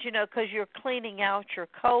pains, because you're cleaning out your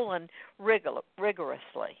colon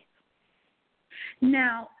rigorously.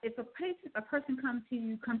 Now, if a person comes to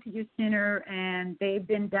your center, and they've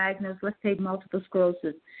been diagnosed, let's say multiple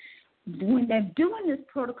sclerosis, when they're doing this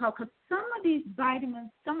protocol, because some of these vitamins,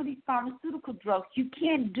 some of these pharmaceutical drugs, you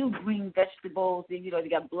can't do green vegetables, and they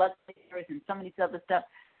got blood thinners and some of these other stuff.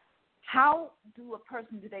 How do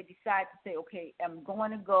they decide to say, okay, I'm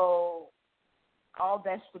going to go all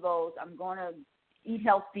vegetables, I'm going to eat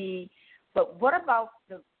healthy, but what about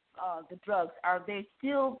the drugs? Are they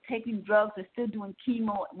still taking drugs or still doing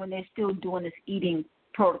chemo when they're still doing this eating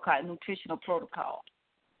protocol, nutritional protocol?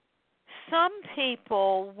 Some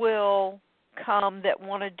people will come that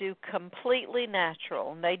want to do completely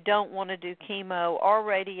natural, and they don't want to do chemo or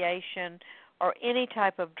radiation or any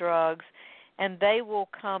type of drugs, and they will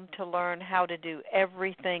come to learn how to do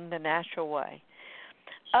everything the natural way.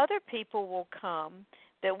 Other people will come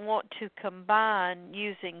that want to combine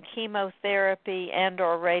using chemotherapy and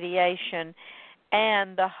or radiation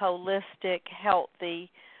and the holistic,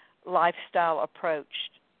 healthy lifestyle approach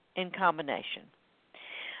in combination.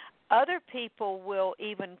 Other people will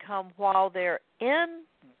even come while they're in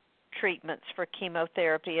treatments for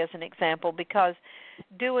chemotherapy, as an example, because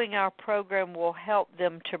doing our program will help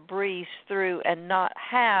them to breeze through and not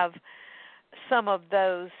have some of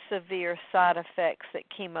those severe side effects that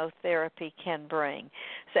chemotherapy can bring.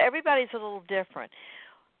 So everybody's a little different.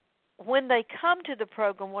 When they come to the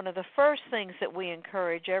program, one of the first things that we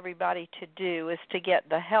encourage everybody to do is to get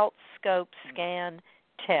the Health Scope Scan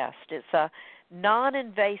test. It's a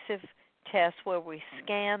non-invasive test where we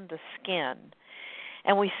scan the skin.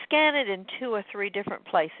 And we scan it in 2 or 3 different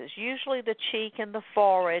places, usually the cheek and the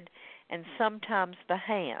forehead and sometimes the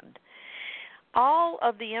hand. All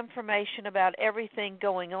of the information about everything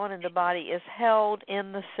going on in the body is held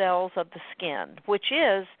in the cells of the skin, which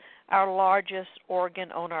is our largest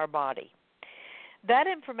organ on our body. That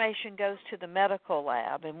information goes to the medical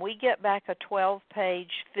lab, and we get back a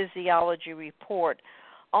 12-page physiology report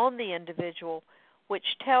on the individual, which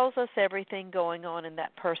tells us everything going on in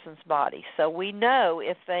that person's body. So we know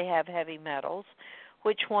if they have heavy metals,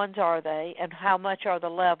 which ones are they, and how much are the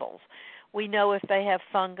levels. We know if they have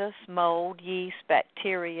fungus, mold, yeast,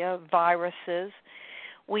 bacteria, viruses.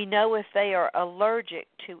 We know if they are allergic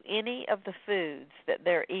to any of the foods that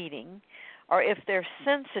they're eating, or if they're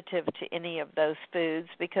sensitive to any of those foods,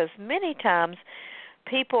 because many times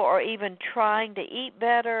people are even trying to eat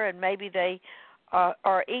better, and maybe they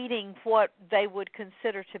are eating what they would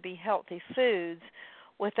consider to be healthy foods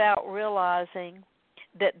without realizing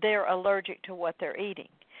that they're allergic to what they're eating.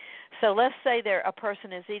 So let's say a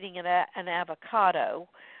person is eating an avocado.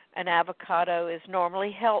 An avocado is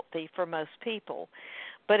normally healthy for most people.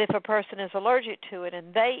 But if a person is allergic to it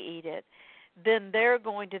and they eat it, then they're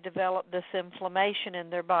going to develop this inflammation in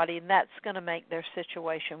their body, and that's going to make their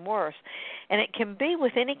situation worse. And it can be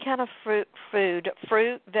with any kind of fruit,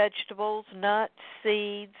 vegetables, nuts,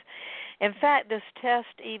 seeds. In fact, this test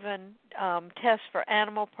even tests for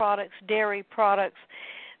animal products, dairy products,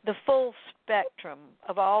 the full spectrum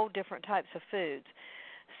of all different types of foods.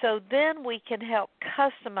 So then we can help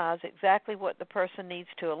customize exactly what the person needs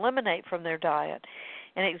to eliminate from their diet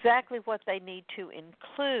and exactly what they need to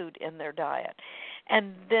include in their diet.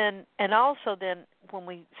 And also when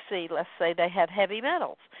we see, let's say they have heavy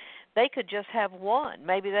metals, they could just have one.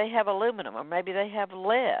 Maybe they have aluminum, or maybe they have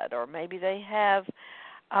lead, or maybe they have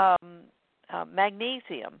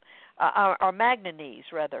magnesium, or manganese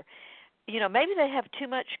rather. Maybe they have too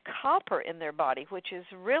much copper in their body, which is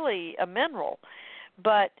really a mineral.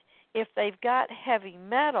 But if they've got heavy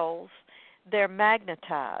metals, they're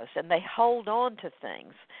magnetized, and they hold on to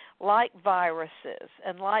things like viruses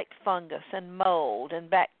and like fungus and mold and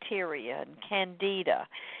bacteria and candida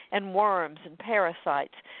and worms and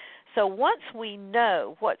parasites. So once we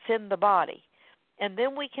know what's in the body, and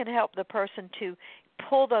then we can help the person to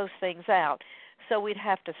pull those things out. So we'd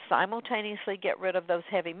have to simultaneously get rid of those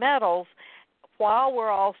heavy metals while we're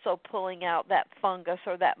also pulling out that fungus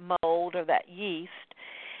or that mold or that yeast.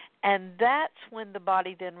 And that's when the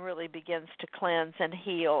body then really begins to cleanse and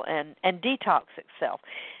heal and detox itself.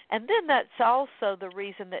 And then that's also the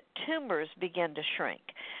reason that tumors begin to shrink,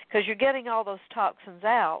 because you're getting all those toxins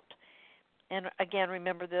out. And again,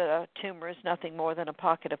 remember that a tumor is nothing more than a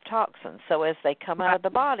pocket of toxins. So as they come out of the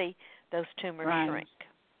body, those tumors shrink.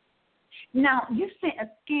 Now, you say a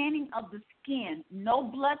scanning of the skin, no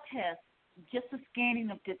blood test, just a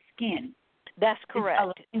scanning of the skin. That's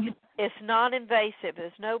correct. It's non-invasive.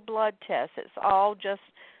 There's no blood test. It's all just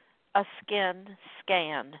a skin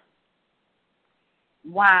scan.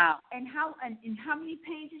 Wow. And how many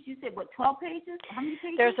pages? You said, 12 pages? How many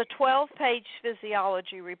pages? There's a 12-page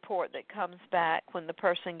physiology report that comes back when the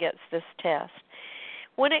person gets this test.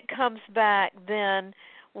 When it comes back, then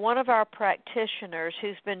one of our practitioners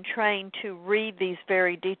who's been trained to read these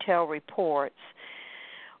very detailed reports,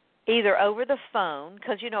 either over the phone,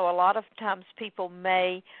 because, a lot of times people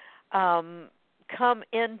may come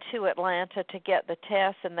into Atlanta to get the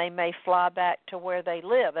test and they may fly back to where they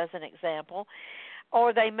live, as an example,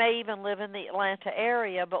 or they may even live in the Atlanta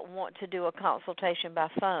area but want to do a consultation by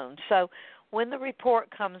phone. So when the report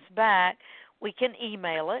comes back, we can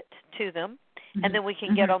email it to them, and then we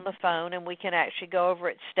can get on the phone and we can actually go over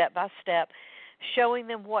it step by step, showing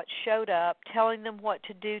them what showed up, telling them what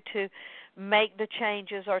to do to make the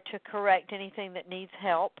changes or to correct anything that needs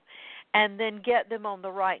help, and then get them on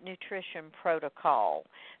the right nutrition protocol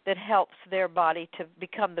that helps their body to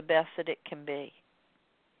become the best that it can be.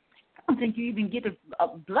 I don't think you even get a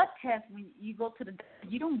blood test when you go to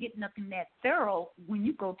you don't get nothing that thorough when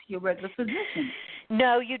you go to your regular physician.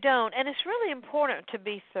 No, you don't. And it's really important to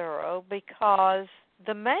be thorough, because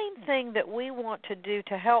the main thing that we want to do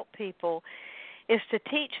to help people is to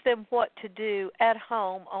teach them what to do at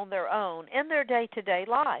home on their own in their day-to-day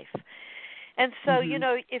life. And so,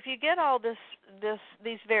 if you get all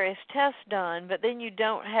these various tests done, but then you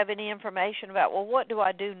don't have any information about, well, what do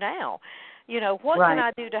I do now? What can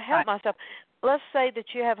I do to help myself? Let's say that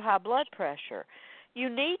you have high blood pressure. You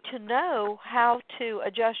need to know how to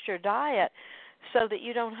adjust your diet so that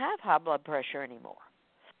you don't have high blood pressure anymore.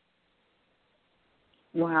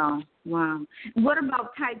 Wow. What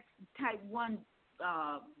about type 1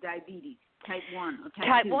 diabetes? Type 1 or type 2?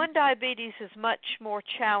 Type 1 diabetes is much more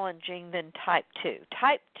challenging than type 2.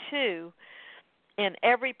 Type 2, in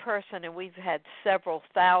every person, and we've had several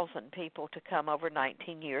thousand people to come over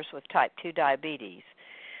 19 years with type 2 diabetes,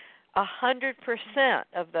 100%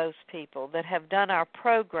 of those people that have done our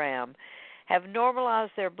program have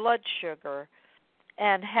normalized their blood sugar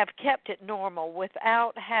and have kept it normal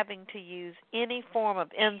without having to use any form of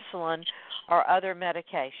insulin or other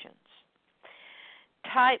medications.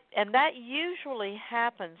 And that usually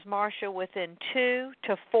happens, Marsha, within 2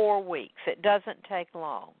 to 4 weeks. It doesn't take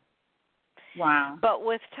long. Wow. But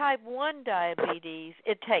with type 1 diabetes,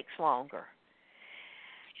 it takes longer.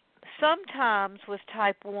 Sometimes with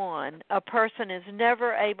type 1, a person is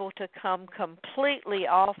never able to come completely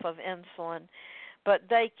off of insulin, but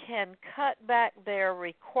they can cut back their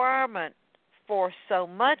requirement for so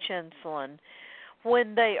much insulin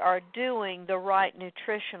when they are doing the right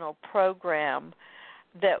nutritional program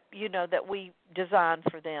that we designed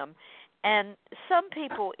for them. And some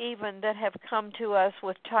people even that have come to us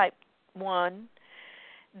with type 1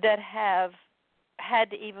 that have had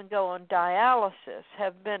to even go on dialysis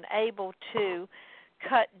have been able to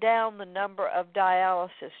cut down the number of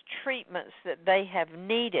dialysis treatments that they have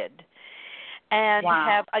needed, and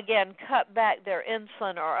have, again, cut back their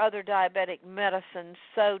insulin or other diabetic medicines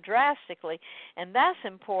so drastically. And that's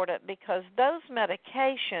important because those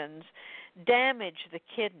medications damage the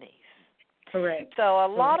kidneys. Correct. So a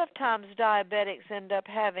lot of times diabetics end up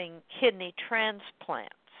having kidney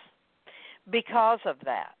transplants because of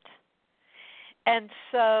that. And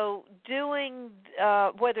so doing,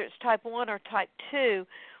 whether it's type 1 or type 2,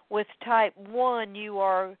 with type 1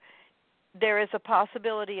 there is a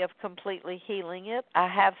possibility of completely healing it. I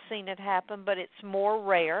have seen it happen, but it's more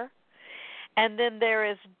rare. And then there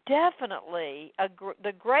is definitely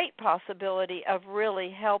the great possibility of really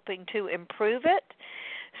helping to improve it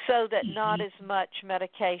so that not as much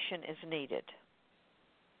medication is needed.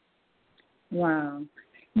 Wow.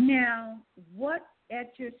 Now, what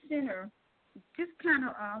at your center, just kind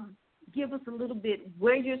of give us a little bit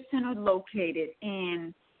where your center is located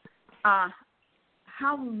and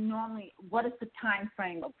what is the time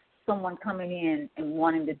frame of someone coming in and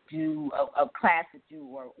wanting to do a class with you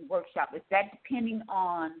or workshop? Is that depending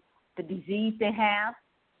on the disease they have?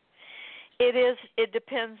 It is. It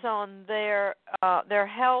depends on their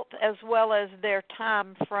health as well as their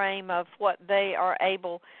time frame of what they are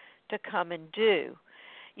able to come and do.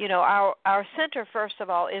 You know, our center, first of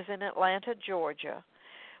all, is in Atlanta, Georgia.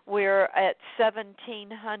 We're at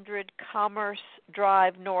 1700 Commerce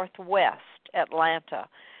Drive Northwest, Atlanta,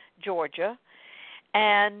 Georgia,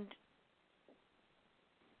 and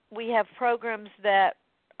we have programs that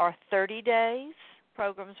are 30 days.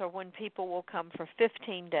 Programs are when people will come for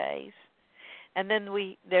 15 days. And then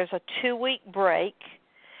there's a 2-week break,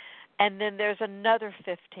 and then there's another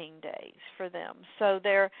 15 days for them. So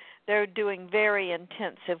they're doing very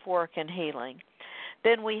intensive work in healing.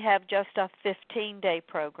 Then we have just a 15-day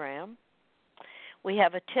program. We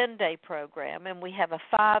have a 10-day program, and we have a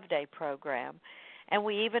 5-day program. And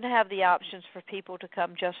we even have the options for people to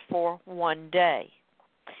come just for 1 day.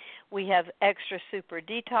 We have extra super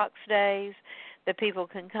detox days that people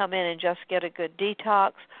can come in and just get a good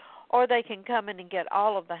detox, or they can come in and get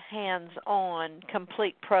all of the hands-on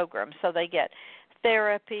complete programs. So they get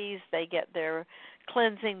therapies, they get their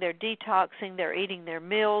cleansing, their detoxing, they're eating their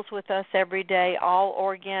meals with us every day, all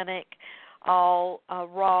organic, all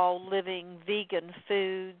raw, living, vegan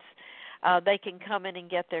foods. They can come in and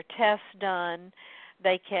get their tests done.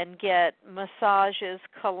 They can get massages,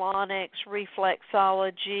 colonics,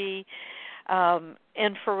 reflexology,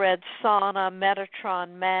 infrared sauna,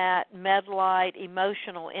 Metatron mat, MedLight,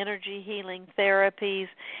 emotional energy healing therapies,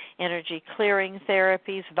 energy clearing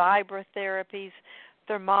therapies, vibrotherapies,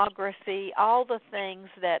 thermography, all the things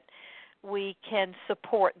that we can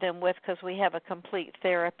support them with because we have a complete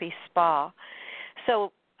therapy spa.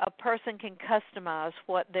 So a person can customize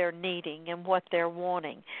what they're needing and what they're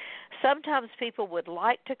wanting. Sometimes people would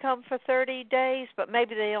like to come for 30 days, but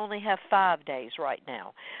maybe they only have 5 days right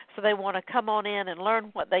now. So they want to come on in and learn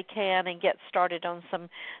what they can and get started on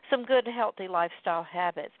some good, healthy lifestyle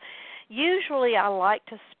habits. Usually I like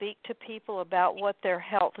to speak to people about what their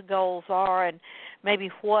health goals are and maybe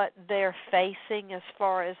what they're facing as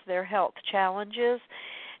far as their health challenges.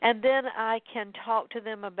 And then I can talk to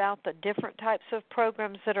them about the different types of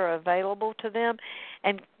programs that are available to them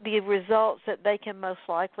and the results that they can most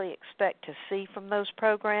likely expect to see from those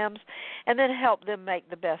programs, and then help them make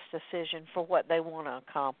the best decision for what they want to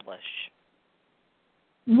accomplish.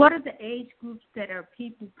 What are the age groups that are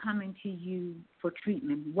people coming to you for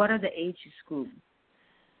treatment? What are the age groups?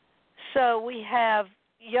 So we have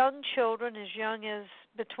young children as young as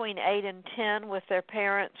between 8 and 10 with their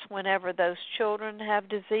parents whenever those children have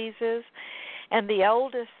diseases. And the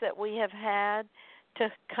oldest that we have had to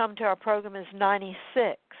come to our program is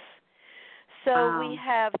 96. So Wow. We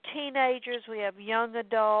have teenagers, we have young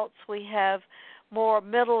adults, we have more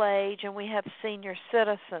middle age, and we have senior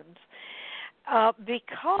citizens.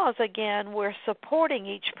 Because, again, we're supporting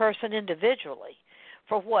each person individually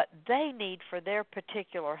for what they need for their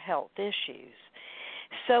particular health issues.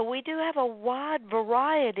 So we do have a wide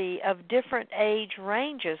variety of different age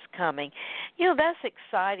ranges coming. You know, that's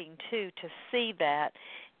exciting, too, to see that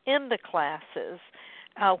in the classes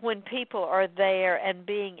when people are there and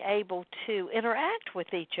being able to interact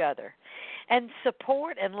with each other and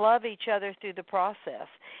support and love each other through the process.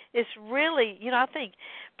 It's really, you know, I think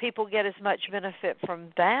people get as much benefit from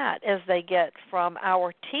that as they get from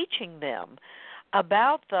our teaching them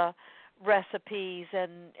about the recipes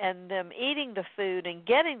and them eating the food and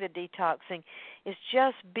getting the detoxing. Is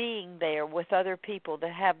just being there with other people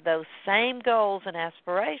that have those same goals and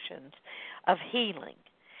aspirations of healing.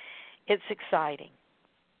 It's exciting.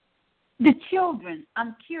 The children,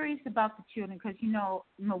 I'm curious about the children because, you know,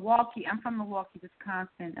 Milwaukee, I'm from Milwaukee,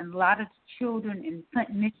 Wisconsin, and a lot of the children in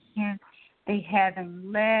Flint, Michigan, they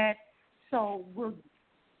having lead. So will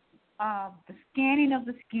the scanning of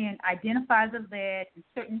the skin identify the lead in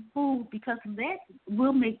certain foods, because lead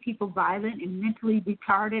will make people violent and mentally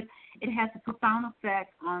retarded. It has a profound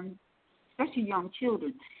effect on especially young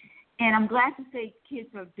children. And I'm glad to say kids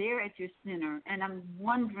are there at your center, and I'm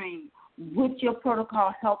wondering, would your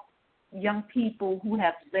protocol help young people who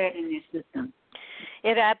have lead in their system?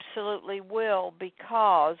 It absolutely will,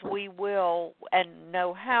 because we will and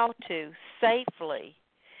know how to safely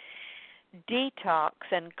detox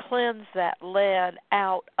and cleanse that lead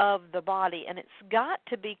out of the body. And it's got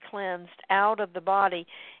to be cleansed out of the body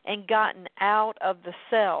and gotten out of the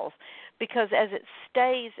cells, because as it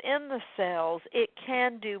stays in the cells, it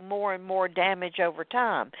can do more and more damage over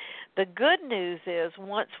time. The good news is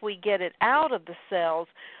once we get it out of the cells,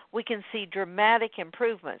 we can see dramatic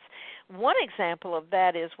improvements. One example of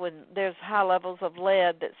that is when there's high levels of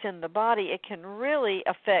lead that's in the body, it can really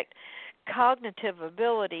affect cognitive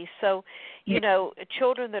ability. So, you know,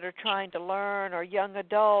 children that are trying to learn, or young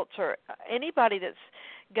adults, or anybody that's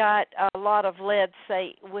got a lot of lead,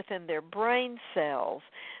 say, within their brain cells,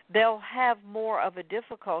 they'll have more of a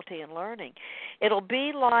difficulty in learning. It'll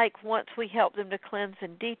be like once we help them to cleanse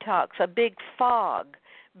and detox, a big fog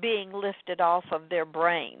being lifted off of their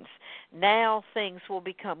brains. Now things will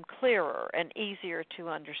become clearer and easier to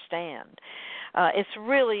understand. It's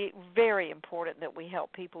really very important that we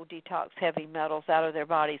help people detox heavy metals out of their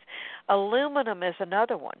bodies. Aluminum is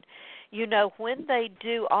another one. You know, when they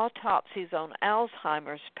do autopsies on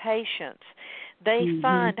Alzheimer's patients, they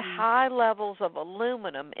find high levels of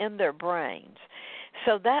aluminum in their brains.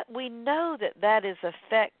 So that we know that that is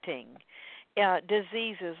affecting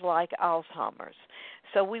diseases like Alzheimer's.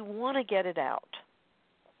 So we want to get it out.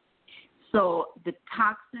 So the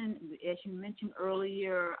toxin, as you mentioned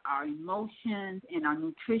earlier, our emotions and our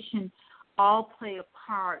nutrition all play a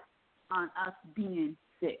part on us being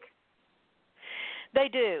sick. They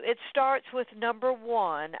do. It starts with, number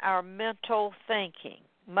one, our mental thinking.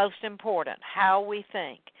 Most important, how we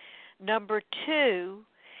think. Number two,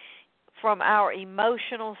 from our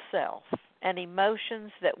emotional self and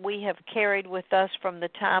emotions that we have carried with us from the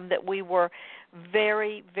time that we were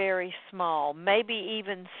very, very small, maybe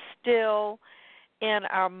even still in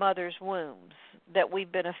our mother's wombs, that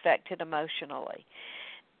we've been affected emotionally.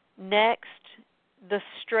 Next, the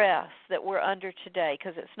stress that we're under today,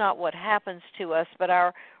 because it's not what happens to us, but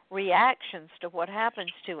our reactions to what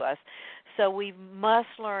happens to us. So we must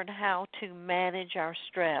learn how to manage our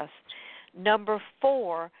stress. Number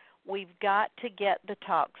four, we've got to get the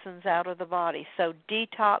toxins out of the body. So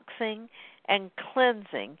detoxing and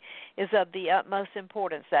cleansing is of the utmost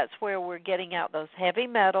importance. That's where we're getting out those heavy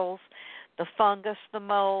metals, the fungus, the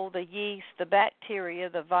mold, the yeast, the bacteria,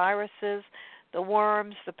 the viruses, the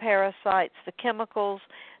worms, the parasites, the chemicals,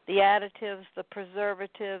 the additives, the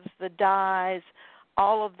preservatives, the dyes,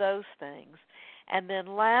 all of those things. And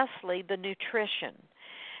then lastly, the nutrition,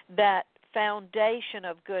 that foundation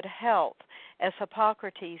of good health. As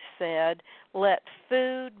Hippocrates said, let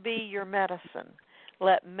food be your medicine.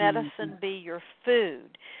 Let medicine be your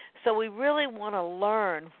food. So we really want to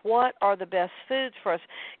learn what are the best foods for us,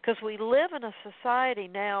 because we live in a society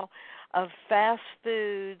now of fast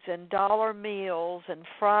foods and dollar meals and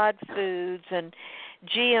fried foods and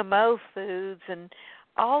GMO foods and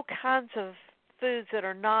all kinds of foods that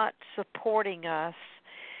are not supporting us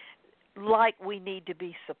like we need to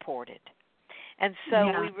be supported. And so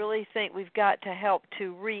we really think we've got to help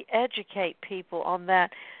to re-educate people on that,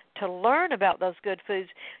 to learn about those good foods.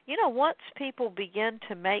 You know, once people begin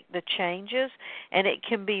to make the changes, and it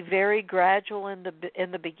can be very gradual in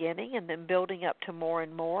the beginning and then building up to more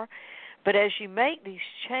and more, but as you make these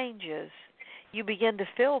changes, you begin to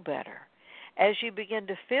feel better. As you begin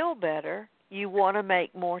to feel better, you want to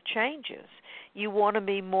make more changes. You want to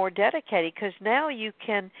be more dedicated, because now you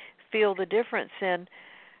can feel the difference in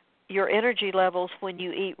your energy levels when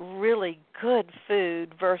you eat really good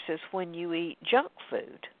food versus when you eat junk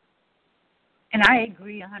food. And I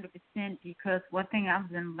agree 100%, because one thing I've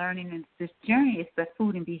been learning in this journey is the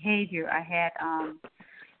food and behavior. I had,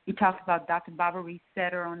 we talked about Dr. Barbara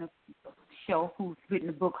Resetter on the show, who's written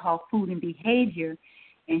a book called Food and Behavior,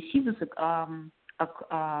 and she was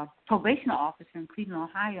a probation officer in Cleveland,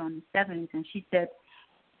 Ohio in the 70s, and she said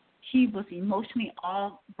she was emotionally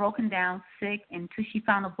all broken down, sick, until she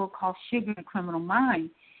found a book called Sugar and the Criminal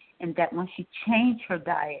Mind, and that when she changed her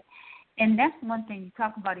diet. And that's one thing, you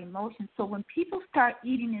talk about emotions. So when people start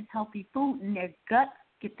eating this healthy food and their guts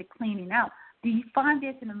get the cleaning out, do you find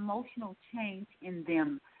there's an emotional change in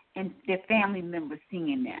them and their family members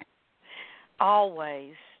seeing that?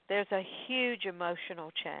 Always. There's a huge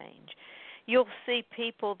emotional change. You'll see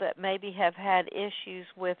people that maybe have had issues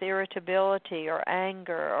with irritability or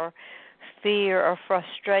anger or fear or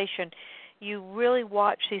frustration. You really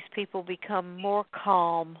watch these people become more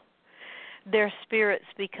calm. Their spirits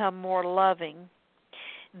become more loving.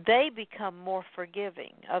 They become more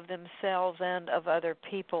forgiving of themselves and of other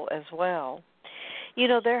people as well. You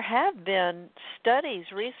know, there have been studies,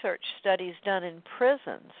 research studies done in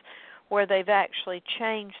prisons where they've actually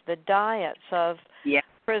changed the diets of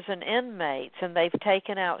prison inmates, and they've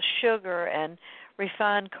taken out sugar and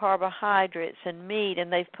refined carbohydrates and meat,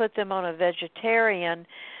 and they've put them on a vegetarian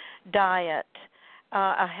diet,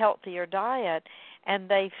 a healthier diet, and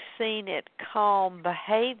they've seen it calm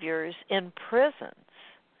behaviors in prisons.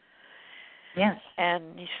 Yes. And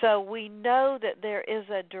so we know that there is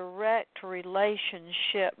a direct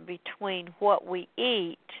relationship between what we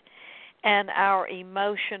eat and our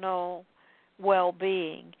emotional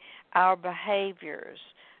well-being, our behaviors,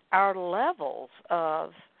 our levels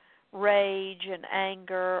of rage and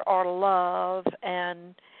anger or love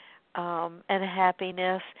and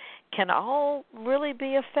happiness. can all really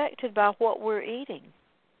be affected by what we're eating.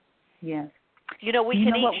 Yes. We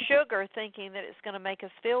can eat sugar thinking that it's going to make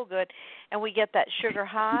us feel good, and we get that sugar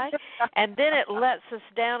high, and then it lets us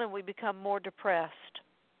down and we become more depressed.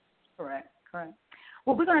 Correct.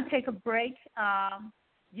 Well, we're going to take a break.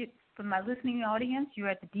 For my listening audience, you're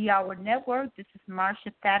at the D Hour Network. This is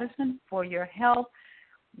Marsha Thadison for your health.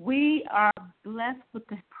 We are blessed with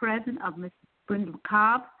the presence of Ms. Brenda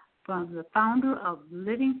Cobb, from the founder of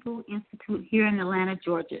Living Food Institute here in Atlanta,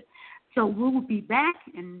 Georgia. So we will be back,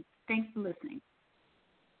 and thanks for listening.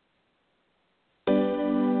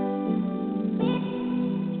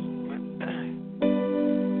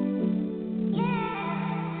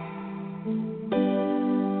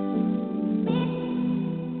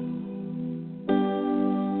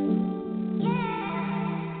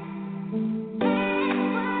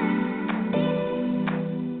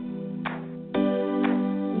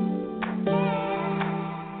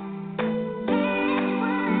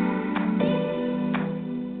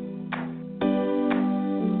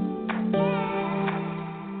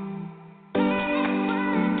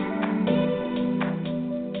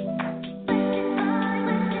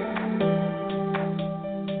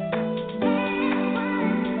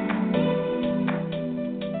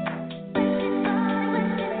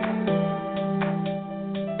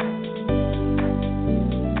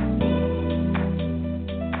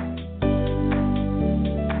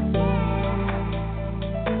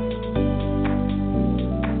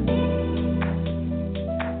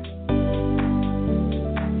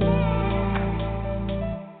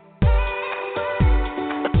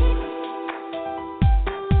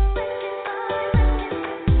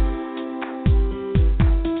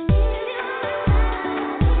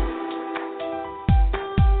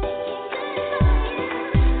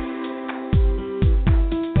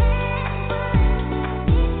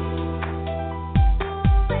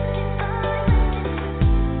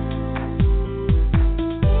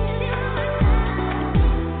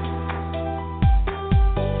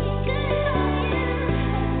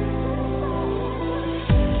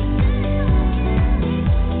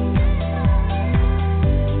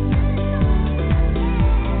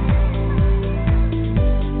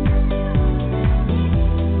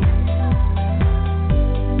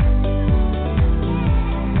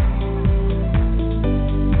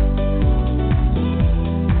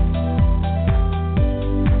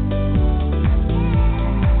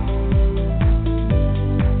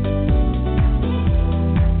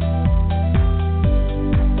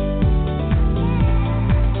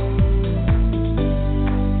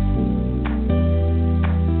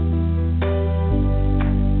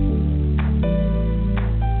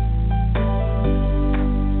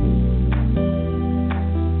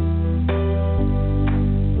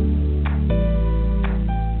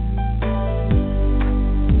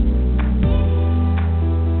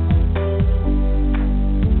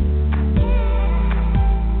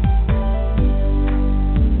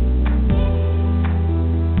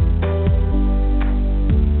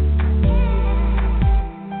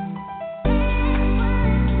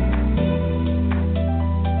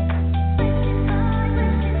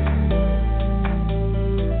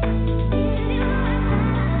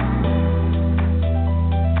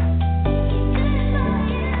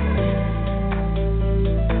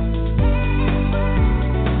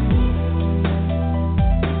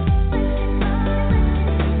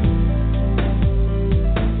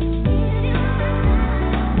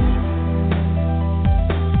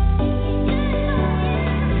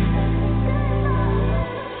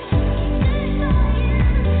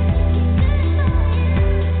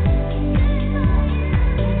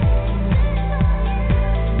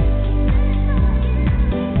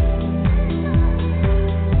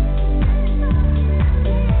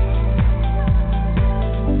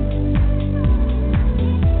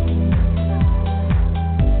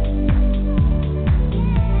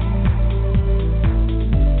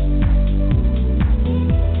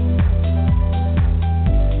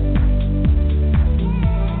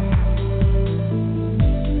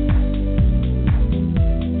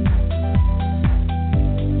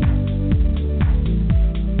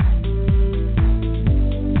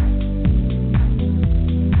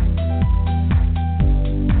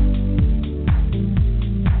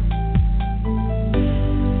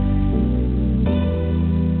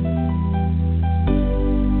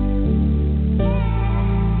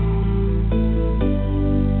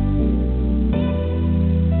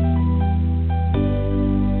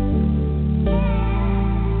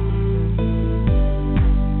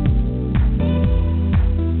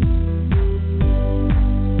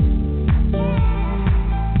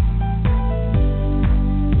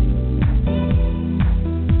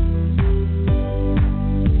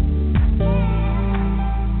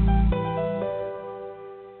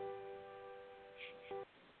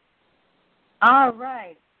 All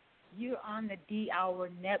right. You're on the D Hour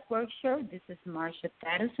Network show. This is Marsha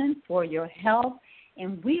Thadison for your health.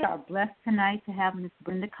 And we are blessed tonight to have Ms.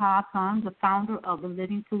 Brenda Cobb on, the founder of the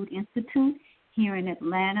Living Food Institute here in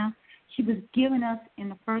Atlanta. She was giving us in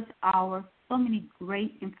the first hour so many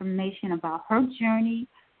great information about her journey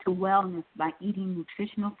to wellness by eating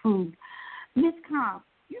nutritional food. Ms. Cobb,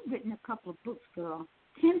 you've written a couple of books, girl.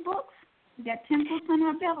 10 books? You got 10 books on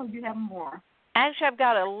her belt, or you have more? Actually, I've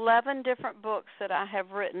got 11 different books that I have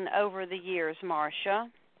written over the years, Marsha.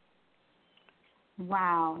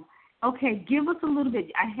 Wow. Okay, give us a little bit.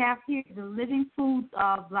 I have here the Living Food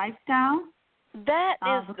Lifestyle. That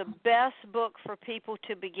is the best book for people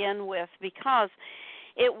to begin with because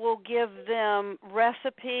it will give them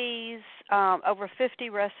recipes, over 50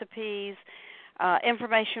 recipes,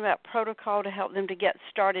 information about protocol to help them to get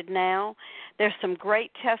started now. There's some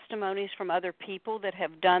great testimonies from other people that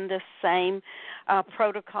have done this same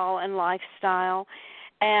protocol and lifestyle,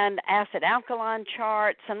 and acid alkaline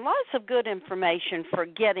charts, and lots of good information for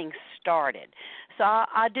getting started. So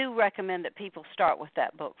I do recommend that people start with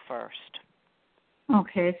that book first.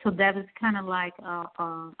 Okay, so that is kind of like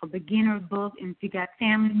a beginner book, and if you got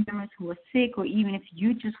family members who are sick, or even if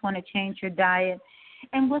you just want to change your diet.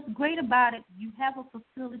 And what's great about it, you have a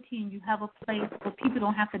facility and you have a place where people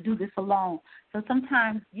don't have to do this alone. So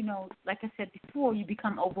sometimes, you know, like I said before, you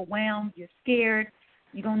become overwhelmed, you're scared,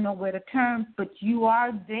 you don't know where to turn, but you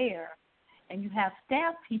are there, and you have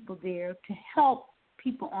staff people there to help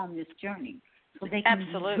people on this journey. So they can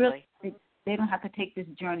Absolutely. They don't have to take this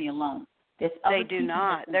journey alone. They do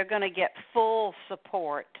not. They're going to get full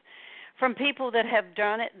support from people that have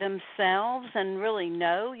done it themselves and really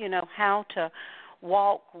know, how to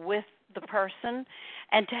walk with the person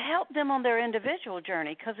and to help them on their individual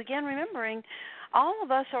journey. Because, again, remembering all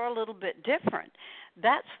of us are a little bit different.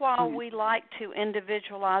 That's why we like to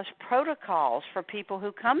individualize protocols for people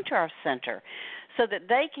who come to our center so that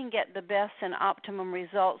they can get the best and optimum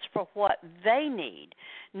results for what they need,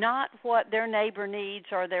 not what their neighbor needs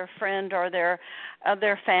or their friend or their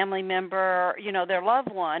family member, their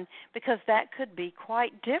loved one, because that could be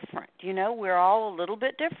quite different. We're all a little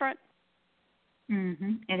bit different.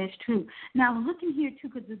 It is true. Now, looking here, too,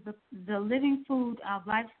 because the Living Food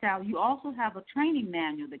Lifestyle, you also have a training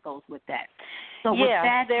manual that goes with that. So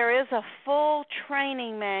yes, there is a full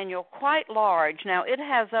training manual, quite large. Now, it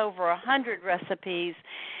has over 100 recipes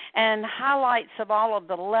and highlights of all of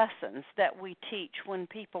the lessons that we teach when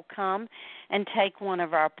people come and take one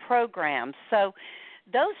of our programs. So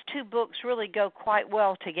those two books really go quite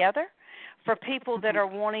well together for people that are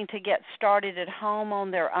wanting to get started at home on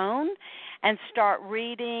their own and start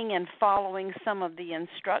reading and following some of the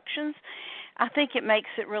instructions. I think it makes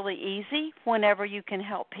it really easy whenever you can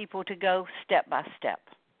help people to go step by step.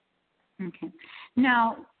 Okay.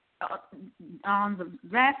 Now, on the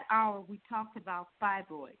last hour, we talked about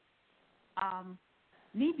fibroids.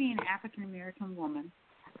 Me being an African-American woman,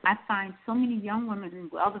 I find so many young women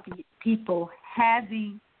and other people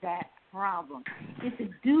having that problem. Is it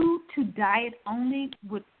due to diet only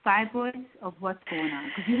with fibroids, or what's going on?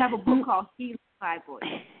 Because you have a book called Healing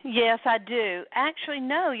Fibroids. Yes, I do. Actually,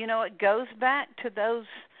 no. It goes back to those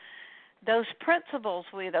principles,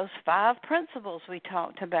 those 5 principles we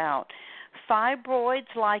talked about.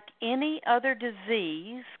 Fibroids, like any other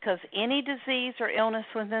disease, because any disease or illness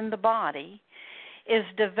within the body is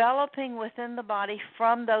developing within the body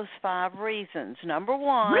from those 5 reasons. Number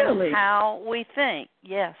 1, really? How we think.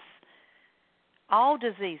 Yes. All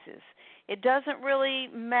diseases. It doesn't really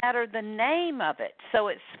matter the name of it. So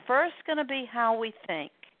it's first going to be how we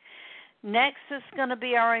think. Next is going to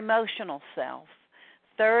be our emotional self.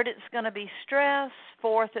 Third, it's going to be stress.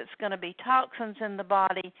 Fourth, it's going to be toxins in the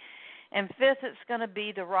body. And fifth, it's going to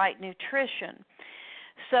be the right nutrition.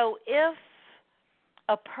 So if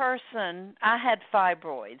a person, I had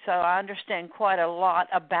fibroids, so I understand quite a lot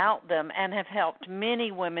about them and have helped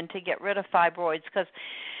many women to get rid of fibroids because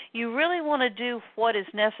you really want to do what is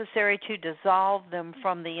necessary to dissolve them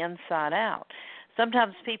from the inside out.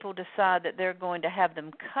 Sometimes people decide that they're going to have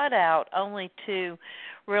them cut out only to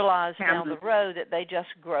realize down the road that they just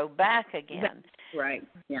grow back again. Right.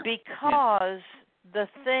 Yeah. Because the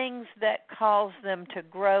things that cause them to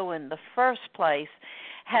grow in the first place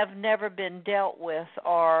have never been dealt with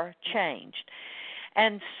or changed.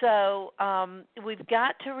 And so we've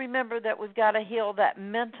got to remember that we've got to heal that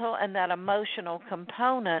mental and that emotional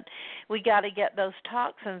component. We got to get those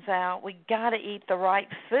toxins out. We got to eat the right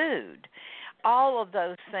food. All of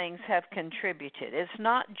those things have contributed. It's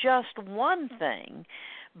not just one thing,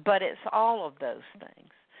 but it's all of those things.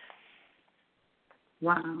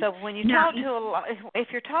 Wow. So when you if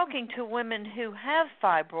you're talking to women who have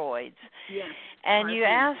fibroids, yes, and you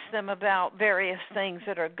ask them about various things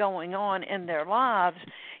that are going on in their lives,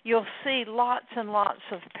 you'll see lots and lots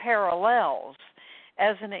of parallels.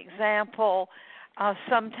 As an example,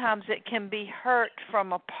 sometimes it can be hurt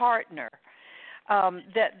from a partner,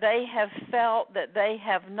 that they have felt that they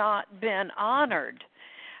have not been honored.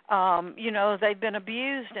 They've been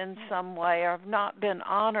abused in some way or have not been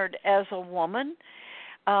honored as a woman.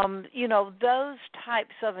 Those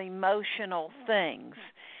types of emotional things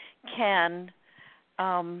can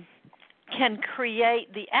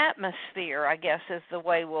create the atmosphere, I guess is the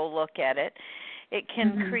way we'll look at it. It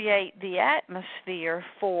can create the atmosphere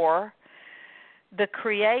for the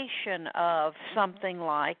creation of something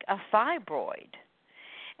like a fibroid.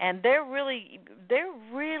 And they're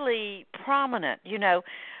really prominent,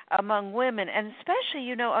 among women, and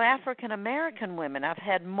especially, African American women. I've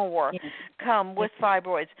had more come with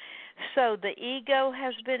fibroids. So the ego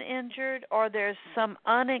has been injured, or there's some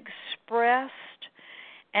unexpressed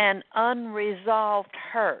and unresolved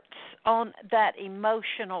hurts on that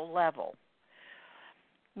emotional level.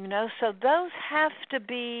 So those have to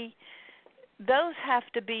be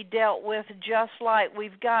dealt with, just like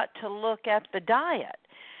we've got to look at the diet.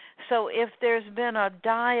 So if there's been a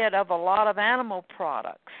diet of a lot of animal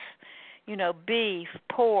products, beef,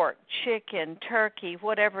 pork, chicken, turkey,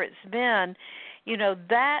 whatever it's been,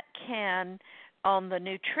 that can, on the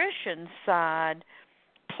nutrition side,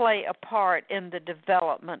 play a part in the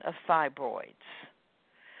development of fibroids.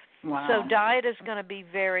 Wow. So diet is going to be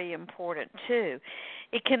very important too.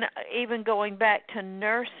 It can, even going back to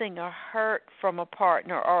nursing a hurt from a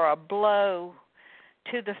partner or a blow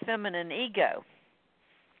to the feminine ego.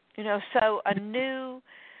 So a new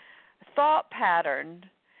thought pattern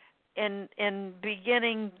in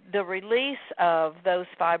beginning the release of those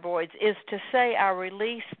fibroids is to say, I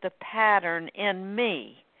release the pattern in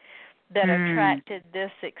me that attracted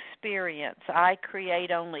this experience. I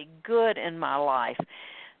create only good in my life.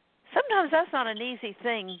 Sometimes that's not an easy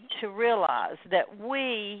thing to realize, that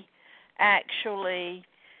we actually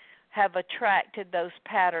have attracted those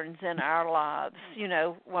patterns in our lives.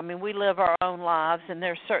 We live our own lives, and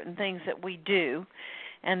there's certain things that we do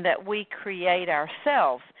and that we create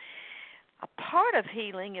ourselves. A part of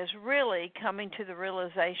healing is really coming to the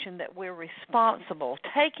realization that we're responsible,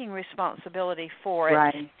 taking responsibility for it,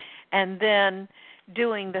 right, and then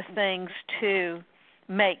doing the things to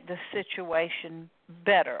make the situation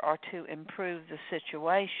better or to improve the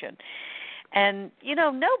situation. And,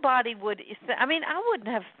 nobody would, I wouldn't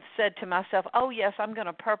have said to myself, oh, yes, I'm going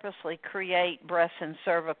to purposely create breast and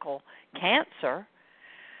cervical cancer.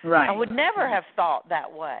 Right. I would never have thought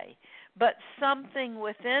that way. But something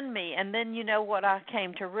within me, and then what I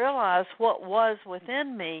came to realize, what was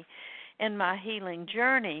within me in my healing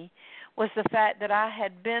journey, was the fact that I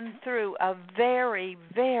had been through a very,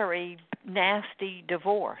 very nasty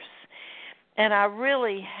divorce. And I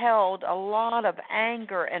really held a lot of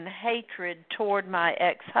anger and hatred toward my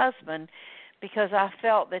ex-husband because I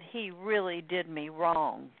felt that he really did me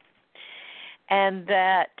wrong. And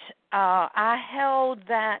that I held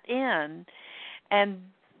that in, and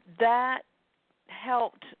that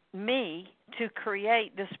helped me to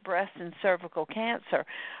create this breast and cervical cancer.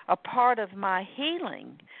 A part of my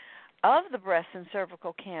healing of the breast and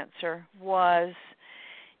cervical cancer was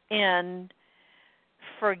in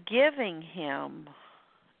forgiving him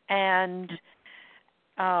and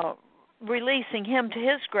releasing him to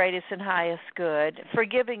his greatest and highest good,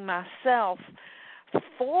 forgiving myself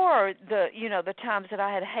for the times that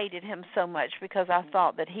I had hated him so much because I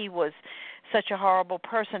thought that he was such a horrible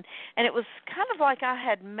person. And it was kind of like I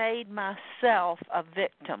had made myself a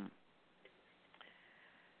victim.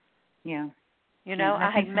 Yeah.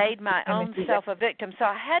 I had made my own self a victim. So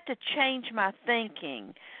I had to change my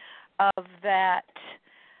thinking of that.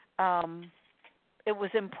 It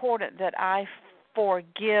was important that I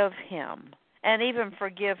forgive him and even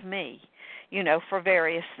forgive me, for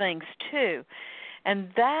various things too. And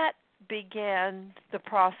that began the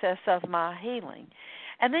process of my healing.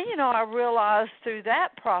 And then, I realized through that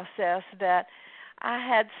process that I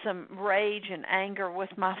had some rage and anger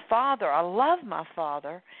with my father. I love my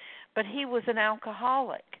father, but he was an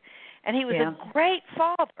alcoholic, and he was a great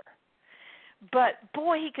father. But,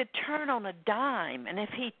 boy, he could turn on a dime, and if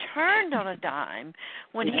he turned on a dime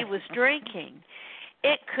when he was drinking,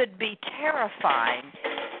 it could be terrifying.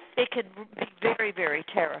 It could be very, very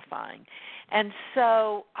terrifying. And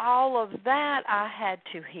so all of that I had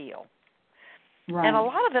to heal. Right. And a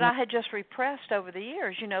lot of it I had just repressed over the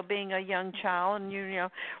years, being a young child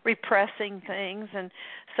and, repressing things and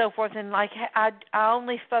so forth. And, like, I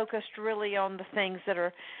only focused really on the things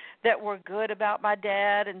that were good about my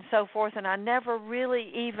dad and so forth, and I never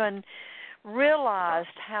really even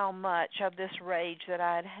realized how much of this rage that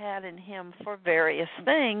I had in him for various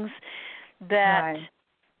things that,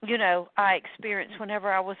 I experienced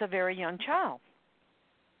whenever I was a very young child.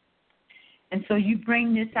 And so you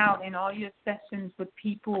bring this out in all your sessions with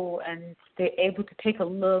people, and they're able to take a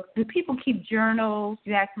look. Do people keep journals?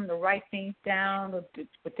 You ask them to write things down with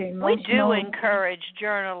their emotional? We do encourage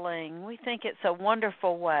journaling. We think it's a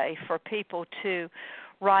wonderful way for people to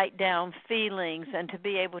write down feelings and to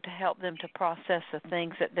be able to help them to process the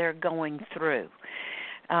things that they're going through.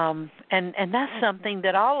 And that's something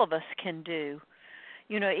that all of us can do.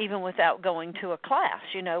 Even without going to a class,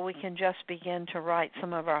 we can just begin to write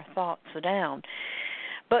some of our thoughts down.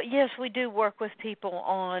 But, yes, we do work with people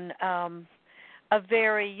on a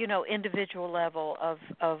very, individual level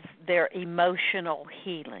of their emotional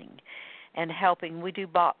healing and helping. We do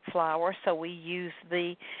Bach flower, so we use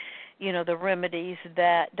the remedies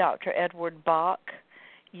that Dr. Edward Bach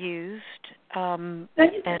used and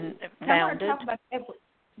founded. I want to talk about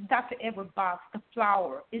Dr. Edward Bach, the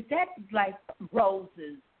flower. Is that like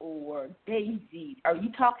roses or daisies? Are you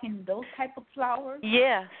talking those type of flowers?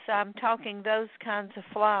 Yes, I'm talking those kinds of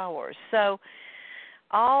flowers. So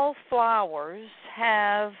all flowers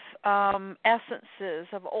have essences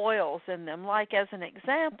of oils in them. Like, as an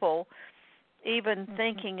example, even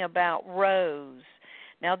thinking about rose.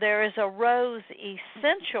 Now, there is a rose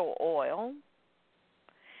essential oil,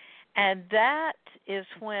 and that is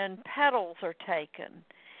when petals are taken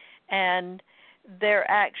and they're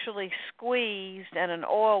actually squeezed and an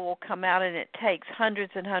oil will come out, and it takes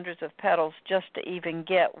hundreds and hundreds of petals just to even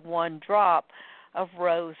get one drop of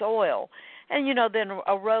rose oil. And, then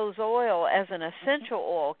a rose oil as an essential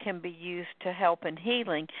oil can be used to help in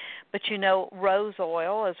healing. But, rose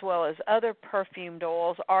oil as well as other perfumed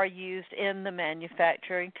oils are used in the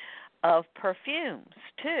manufacturing of perfumes,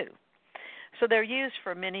 too. So they're used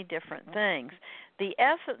for many different things. The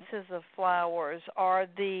essences of flowers are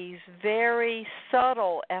these very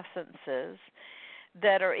subtle essences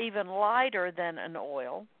that are even lighter than an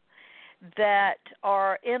oil, that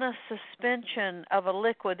are in a suspension of a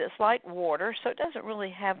liquid that's like water, so it doesn't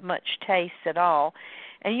really have much taste at all.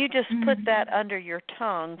 And you just put that under your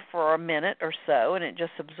tongue for a minute or so, and it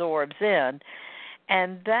just absorbs in.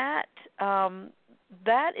 And that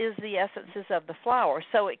is the essences of the flower.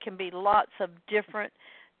 So it can be lots of different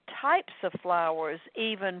types of flowers,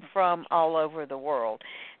 even from all over the world.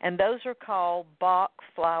 And those are called Bach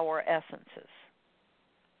flower essences.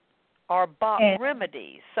 Or Bach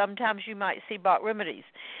remedies. Sometimes you might see Bach remedies.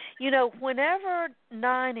 Whenever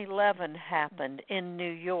 9/11 happened in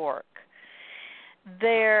New York,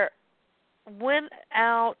 there went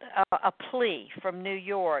out a plea from New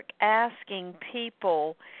York asking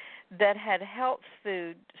people that had health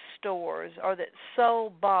food stores or that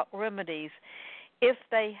sold Bach remedies, if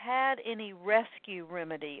they had any rescue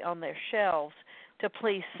remedy on their shelves, to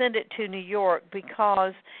please send it to New York,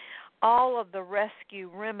 because all of the rescue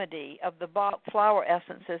remedy of the Bach flower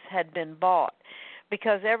essences had been bought,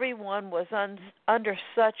 because everyone was under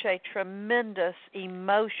such a tremendous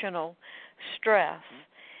emotional stress,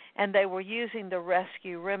 and they were using the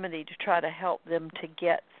rescue remedy to try to help them to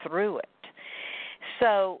get through it.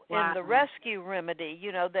 So in the rescue remedy,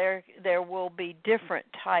 there will be different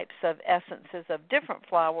types of essences of different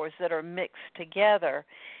flowers that are mixed together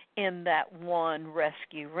in that one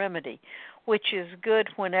rescue remedy, which is good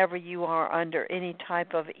whenever you are under any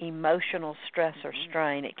type of emotional stress or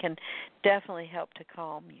strain. It can definitely help to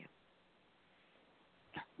calm you.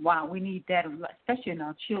 Wow, we need that, especially in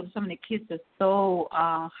our children. Some of the kids are so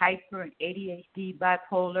hyper and ADHD,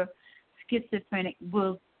 bipolar, schizophrenic.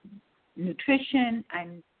 Will nutrition,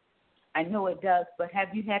 and I know it does, but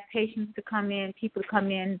have you had patients people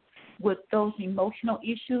come in with those emotional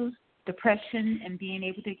issues, depression, and being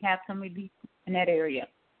able to have some relief in that area?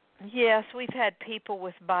 Yes, we've had people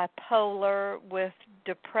with bipolar, with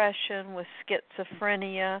depression, with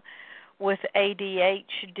schizophrenia, with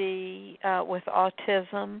ADHD, with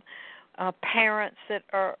autism, parents that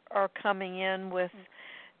are coming in with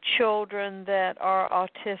children that are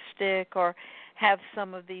autistic or have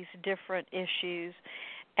some of these different issues.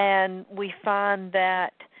 And we find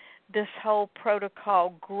that this whole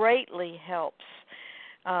protocol greatly helps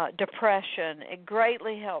depression. It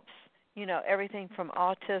greatly helps, everything from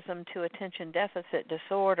autism to attention deficit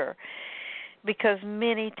disorder, because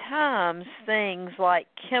many times things like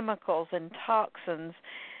chemicals and toxins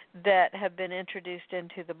that have been introduced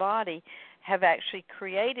into the body have actually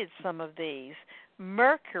created some of these.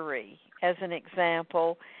 Mercury, as an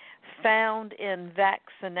example, found in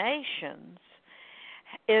vaccinations,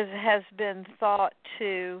 has been thought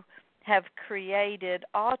to have created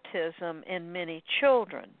autism in many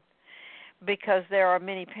children, because there are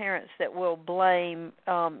many parents that will blame,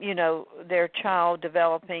 their child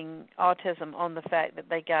developing autism on the fact that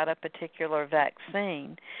they got a particular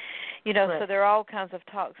vaccine. Right. So there are all kinds of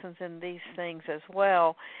toxins in these things as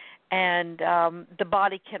well. And the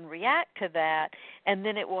body can react to that, and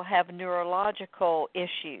then it will have neurological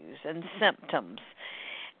issues and symptoms.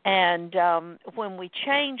 And when we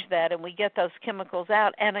change that and we get those chemicals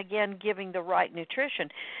out, and again, giving the right nutrition,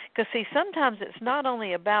 because, see, sometimes it's not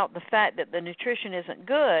only about the fact that the nutrition isn't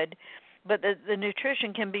good, but the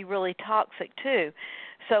nutrition can be really toxic too.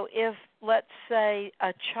 So if, let's say,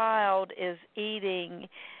 a child is eating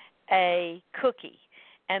a cookie,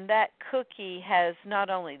 and that cookie has not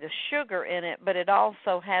only the sugar in it, but it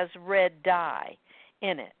also has red dye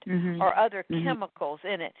in it, or other chemicals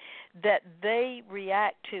in it that they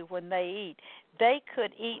react to when they eat. They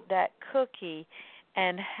could eat that cookie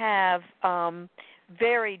and have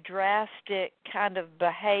very drastic kind of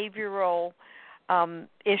behavioral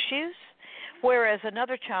issues, whereas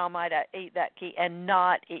another child might eat that cookie and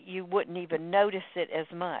you wouldn't even notice it as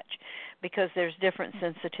much, because there's different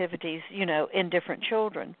sensitivities, in different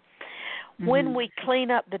children. When we clean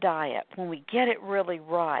up the diet, when we get it really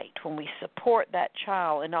right, when we support that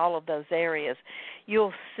child in all of those areas,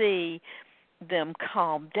 you'll see them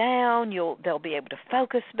calm down. They'll be able to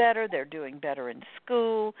focus better. They're doing better in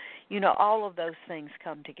school. All of those things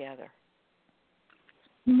come together.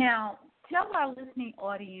 Now, tell our listening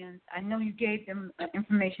audience, I know you gave them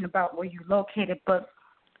information about where you're located, but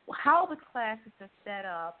how the classes are set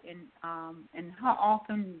up, and how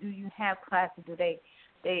often do you have classes? Do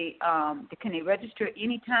can they register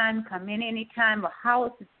anytime, come in anytime, or how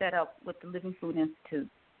is it set up with the Living Food Institute?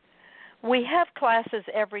 We have classes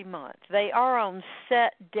every month. They are on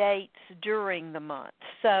set dates during the month.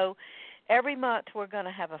 So every month we're going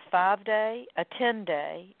to have a 5-day, a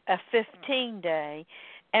 10-day, a 15-day,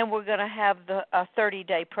 and we're going to have a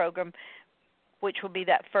 30-day program, which will be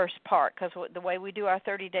that first part, because the way we do our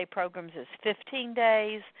 30-day programs is 15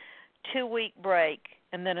 days, 2-week break,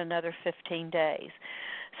 and then another 15 days.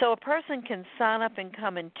 So a person can sign up and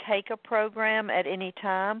come and take a program at any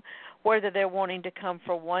time, whether they're wanting to come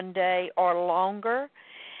for 1 day or longer.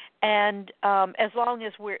 And as long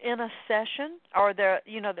as we're in a session, or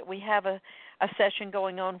that we have a session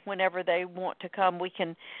going on whenever they want to come, we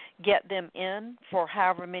can get them in for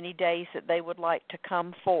however many days that they would like to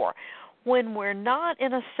come for. When we're not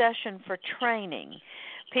in a session for training,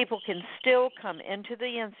 people can still come into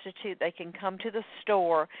the Institute. They can come to the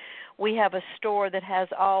store. We have a store that has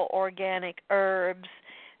all organic herbs,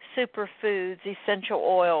 superfoods, essential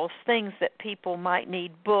oils, things that people might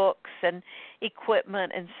need, books and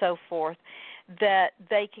equipment and so forth, that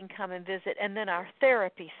they can come and visit. And then our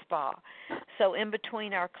therapy spa. So in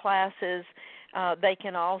between our classes, they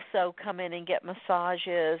can also come in and get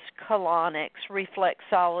massages, colonics,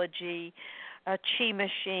 reflexology, a chi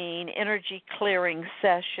machine, energy clearing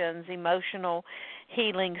sessions, emotional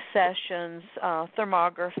healing sessions,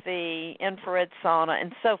 thermography, infrared sauna,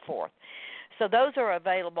 and so forth. So those are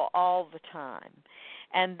available all the time.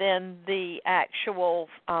 And then the actual,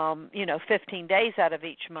 15 days out of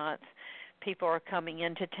each month, people are coming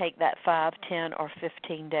in to take that 5, 10, or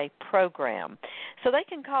 15-day program. So they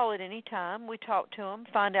can call at any time. We talk to them,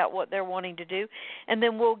 find out what they're wanting to do, and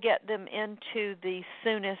then we'll get them into the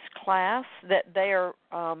soonest class that they're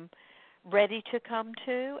ready to come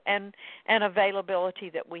to, and availability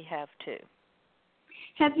that we have too.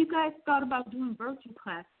 Have you guys thought about doing virtual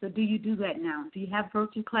classes, or do you do that now? Do you have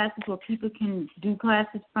virtual classes where people can do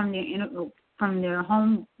classes from their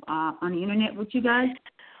home on the internet with you guys?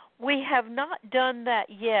 We have not done that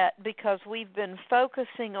yet, because we've been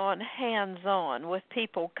focusing on hands-on, with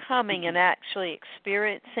people coming and actually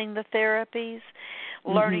experiencing the therapies,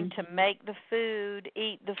 learning to make the food,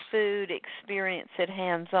 eat the food, experience it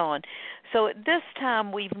hands-on. So at this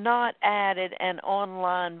time, we've not added an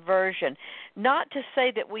online version. Not to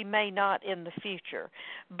say that we may not in the future,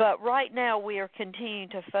 but right now we are continuing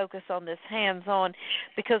to focus on this hands-on,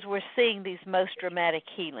 because we're seeing these most dramatic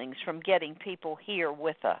healings from getting people here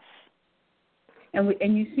with us.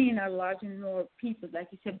 And you're seeing a larger number of people, like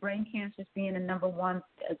you said, brain cancer is being the number one.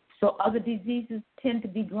 So other diseases tend to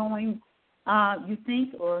be growing, you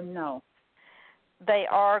think, or no? They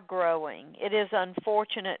are growing. It is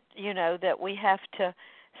unfortunate, that we have to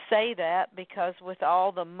say that, because with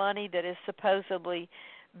all the money that is supposedly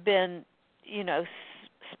been,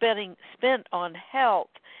 spent on health,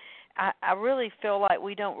 I really feel like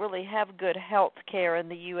we don't really have good health care in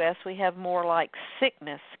the U.S. We have more like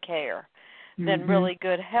sickness care than really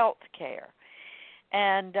good health care.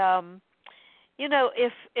 And,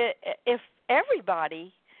 if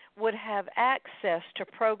everybody would have access to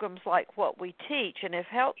programs like what we teach, and if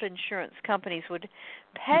health insurance companies would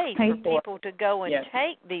pay for people to go and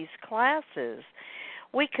take these classes,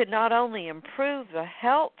 we could not only improve the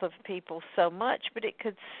health of people so much, but it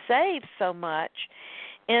could save so much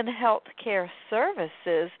in health care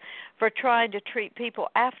services for trying to treat people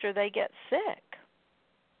after they get sick.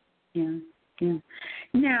 Yeah.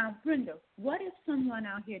 Now, Brenda, what if someone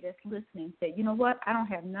out here that's listening said, you know what, I don't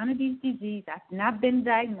have none of these diseases, I've not been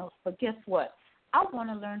diagnosed, but guess what? I want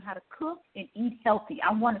to learn how to cook and eat healthy.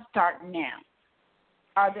 I want to start now.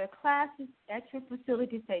 Are there classes at your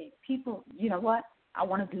facility to say, people, you know what, I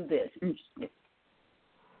want to do this?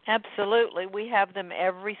 Absolutely. We have them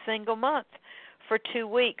every single month for 2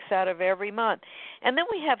 weeks out of every month. And then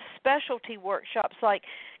we have specialty workshops like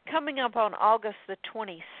coming up on August the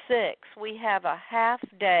 26th, we have a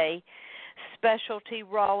half-day specialty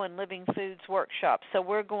raw and living foods workshop. So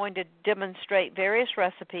we're going to demonstrate various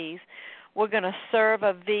recipes. We're going to serve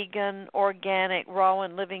a vegan, organic, raw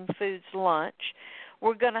and living foods lunch.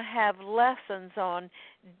 We're going to have lessons on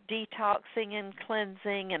detoxing and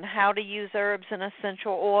cleansing and how to use herbs and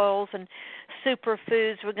essential oils and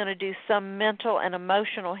superfoods. We're going to do some mental and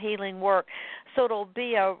emotional healing work. So it'll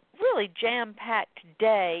be a really jam-packed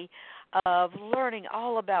day of learning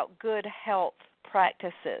all about good health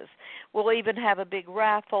practices. We'll even have a big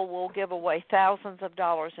raffle. We'll give away thousands of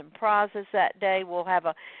dollars in prizes that day. We'll have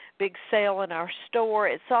a big sale in our store.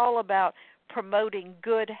 It's all about promoting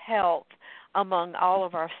good health among all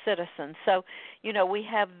of our citizens. So, we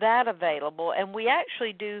have that available, and we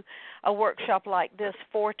actually do a workshop like this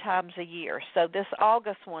 4 times a year. So this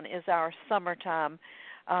August one is our summertime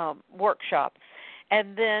workshop.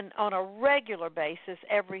 And then on a regular basis,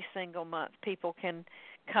 every single month, people can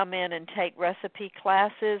come in and take recipe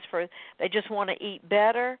classes they just want to eat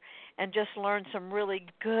better and just learn some really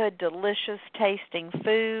good, delicious tasting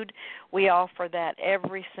food. We offer that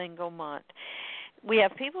every single month. We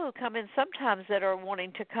have people who come in sometimes that are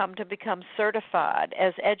wanting to come to become certified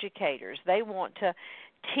as educators. They want to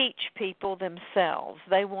teach people themselves.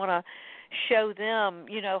 They want to show them,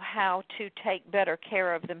 how to take better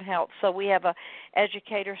care of them health. So we have a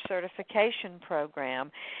educator certification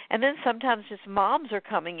program. And then sometimes just moms are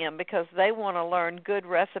coming in because they want to learn good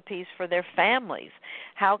recipes for their families.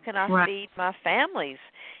 How can I feed my families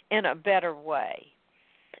in a better way?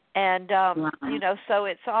 And, so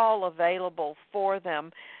it's all available for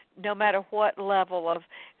them no matter what level of,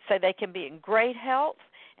 say they can be in great health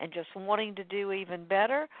and just wanting to do even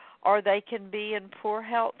better, or they can be in poor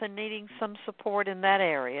health and needing some support in that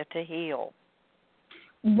area to heal.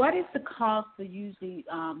 What is the cost for usually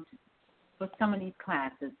for some of these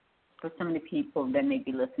classes, for some of the people that may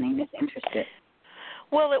be listening that's interested?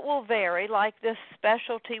 Well, it will vary. Like this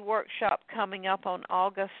specialty workshop coming up on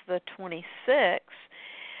August the 26th,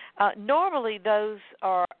 normally those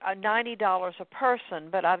are $90 a person,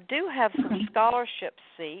 but I do have some scholarship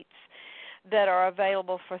seats that are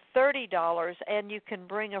available for $30, and you can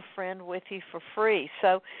bring a friend with you for free.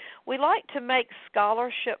 So we like to make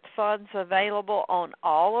scholarship funds available on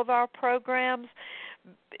all of our programs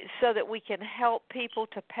so that we can help people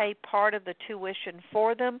to pay part of the tuition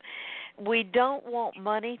for them. We don't want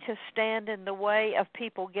money to stand in the way of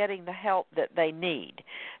people getting the help that they need.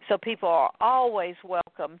 So people are always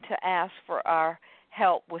welcome to ask for our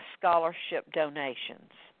help with scholarship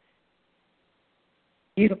donations.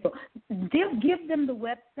 Beautiful. Give them the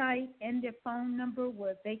website and their phone number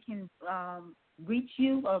where they can reach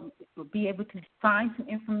you or be able to find some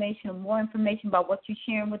information or more information about what you're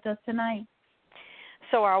sharing with us tonight.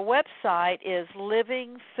 So our website is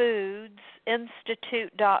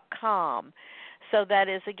livingfoodsinstitute.com. So that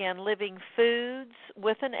is, again, Living Foods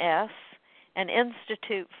with an S and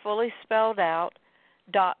Institute fully spelled out,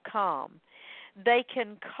 .com. They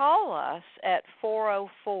can call us at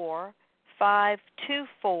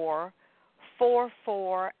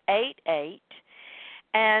 404-524-4488,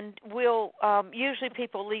 and we'll usually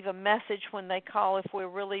people leave a message when they call. If we're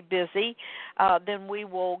really busy, then we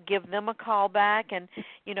will give them a call back and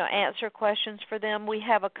answer questions for them. We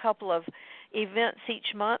have a couple of events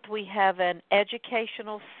each month. We have an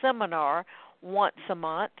educational seminar once a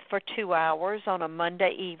month for 2 hours on a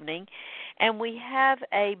Monday evening, and we have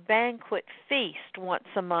a banquet feast once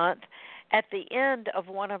a month at the end of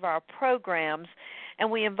one of our programs, and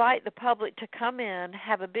we invite the public to come in,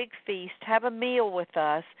 have a big feast, have a meal with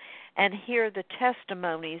us, and hear the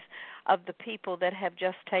testimonies of the people that have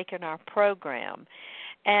just taken our program.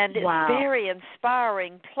 And it's Wow. very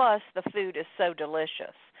inspiring, plus the food is so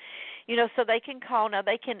delicious. So they can call. Now,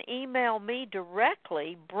 they can email me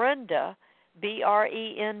directly, Brenda,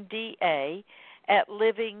 BRENDA, at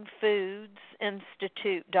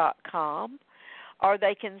livingfoodsinstitute.com, or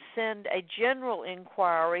they can send a general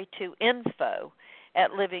inquiry to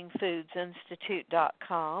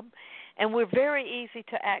info@livingfoodsinstitute.com. And we're very easy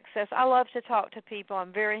to access. I love to talk to people.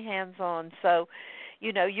 I'm very hands-on. So,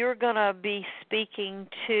 you're going to be speaking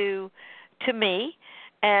to me,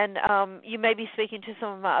 and you may be speaking to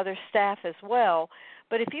some of my other staff as well.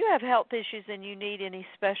 But if you have health issues and you need any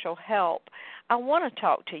special help, I want to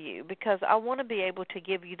talk to you because I want to be able to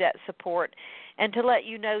give you that support and to let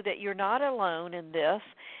you know that you're not alone in this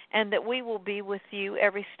and that we will be with you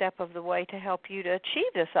every step of the way to help you to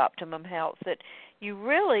achieve this optimum health that you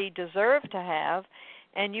really deserve to have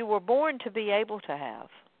and you were born to be able to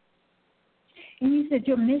have. And you said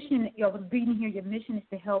your mission, I was reading here, your mission is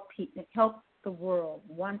to help the world,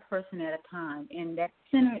 one person at a time. And that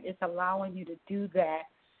center is allowing you to do that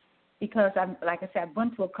because, like I said, I've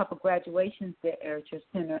been to a couple graduations there at your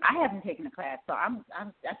center. I haven't taken a class, so I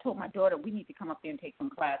told my daughter we need to come up there and take some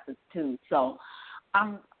classes too. So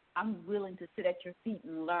I'm willing to sit at your feet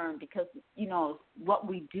and learn because, what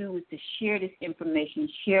we do is to share this information,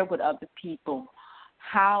 share with other people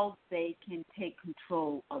how they can take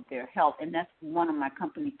control of their health. And that's one of my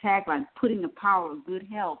company taglines, putting the power of good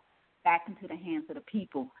health back into the hands of the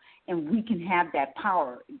people. And we can have that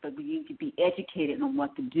power, but we need to be educated on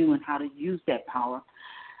what to do and how to use that power.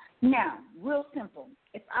 Now, real simple.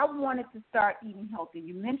 If I wanted to start eating healthy,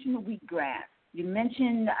 you mentioned the wheatgrass. You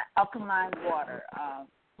mentioned alkaline water,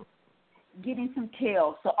 getting some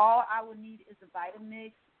kale. So all I would need is a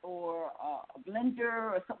Vitamix or a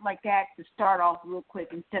blender or something like that to start off real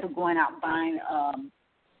quick instead of going out and buying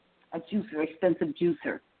a juicer, expensive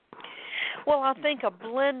juicer. Well, I think a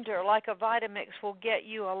blender like a Vitamix will get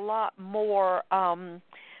you a lot more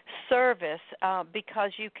service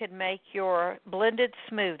because you can make your blended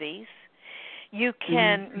smoothies. You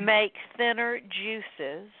can make thinner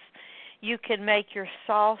juices. You can make your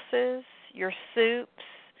sauces, your soups.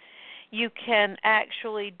 You can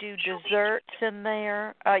actually do desserts in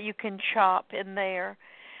there. You can chop in there.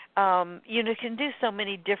 You can do so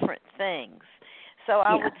many different things. So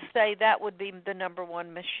I would say that would be the number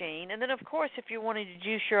one machine. And then, of course, if you're wanting to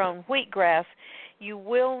juice your own wheatgrass, you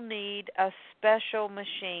will need a special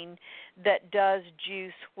machine that does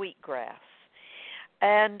juice wheatgrass.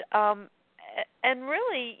 And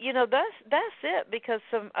really, that's it because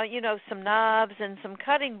some knives and some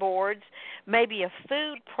cutting boards, maybe a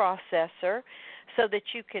food processor so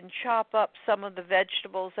that you can chop up some of the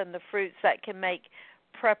vegetables and the fruits that can make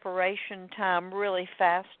preparation time really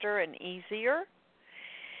faster and easier.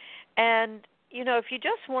 And, if you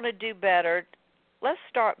just want to do better, let's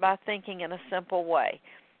start by thinking in a simple way.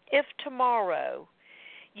 If tomorrow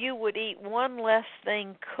you would eat one less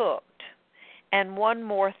thing cooked and one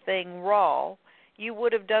more thing raw, you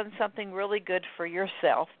would have done something really good for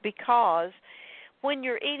yourself because when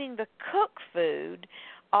you're eating the cooked food,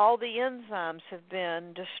 all the enzymes have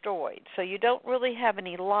been destroyed. So you don't really have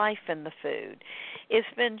any life in the food.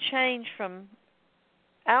 It's been changed from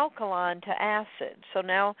alkaline to acid. So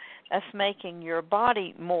now that's making your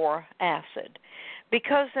body more acid.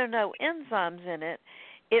 Because there are no enzymes in it,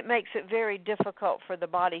 it makes it very difficult for the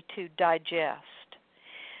body to digest.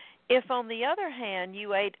 If, on the other hand,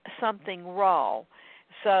 you ate something raw,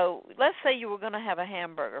 so let's say you were going to have a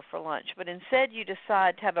hamburger for lunch, but instead you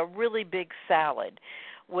decide to have a really big salad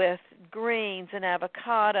with greens and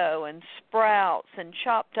avocado and sprouts and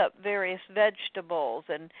chopped up various vegetables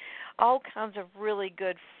and all kinds of really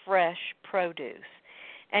good fresh produce,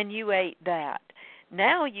 and you ate that.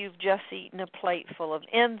 Now you've just eaten a plate full of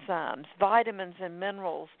enzymes, vitamins, and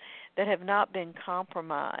minerals that have not been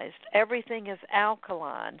compromised. Everything is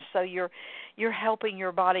alkaline, so you're helping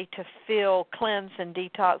your body to feel, cleanse, and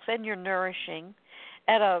detox, and you're nourishing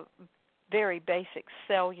at a very basic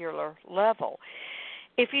cellular level.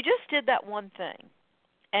 If you just did that one thing,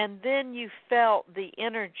 and then you felt the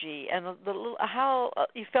energy and how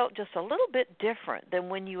you felt just a little bit different than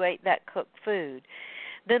when you ate that cooked food,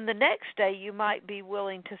 then the next day you might be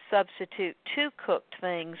willing to substitute 2 cooked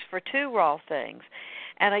things for 2 raw things.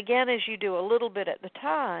 And again, as you do a little bit at the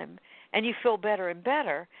time and you feel better and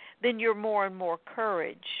better, then you're more and more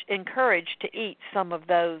encouraged to eat some of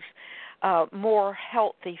those more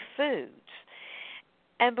healthy foods.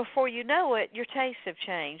 And before you know it, your tastes have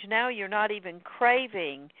changed. Now you're not even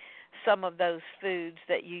craving some of those foods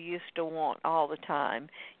that you used to want all the time.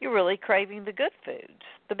 You're really craving the good foods,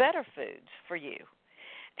 the better foods for you.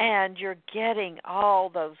 and you're getting all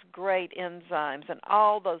those great enzymes and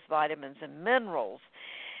all those vitamins and minerals.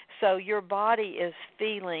 So your body is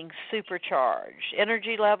feeling supercharged.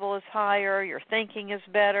 Energy level is higher, your thinking is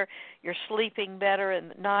better, you're sleeping better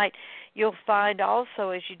at night. You'll find also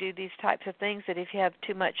as you do these types of things that if you have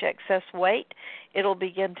too much excess weight, it'll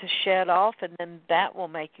begin to shed off, and then that will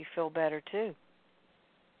make you feel better too.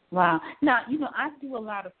 Wow. Now, I do a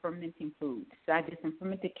lot of fermenting foods. I did some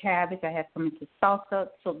fermented cabbage. I have fermented salsa.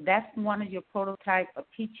 So that's one of your prototypes of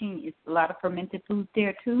teaching is a lot of fermented foods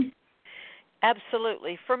there too?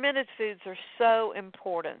 Absolutely. Fermented foods are so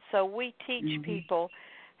important. So we teach people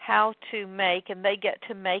how to make, and they get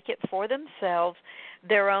to make it for themselves,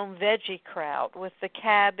 their own veggie kraut with the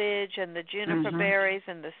cabbage and the juniper berries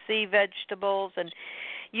and the sea vegetables. And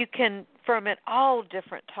you can ferment all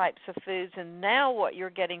different types of foods. And now what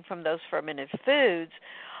you're getting from those fermented foods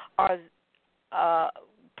are a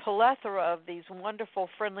plethora of these wonderful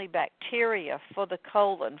friendly bacteria for the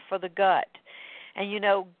colon, for the gut. And,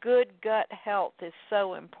 good gut health is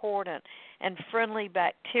so important, and friendly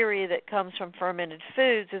bacteria that comes from fermented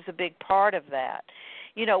foods is a big part of that.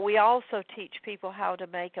 We also teach people how to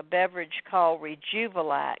make a beverage called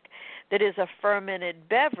Rejuvelac that is a fermented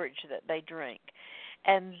beverage that they drink,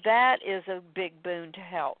 and that is a big boon to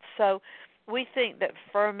health. So we think that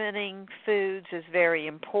fermenting foods is very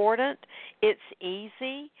important. It's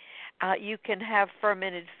easy. You can have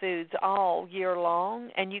fermented foods all year long,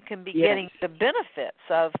 and you can be getting the benefits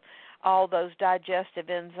of all those digestive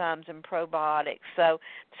enzymes and probiotics. So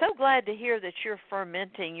glad to hear that you're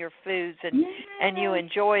fermenting your foods and you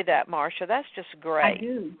enjoy that, Marsha. That's just great.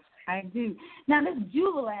 I do. Now, this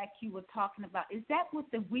Juvelac you were talking about, is that with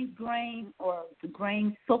the wheat grain or the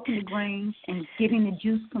grain, soaking the grains and getting the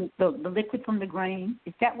juice from the liquid from the grain?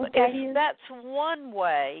 Is that what that is? That's one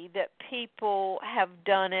way that people have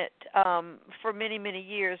done it for many, many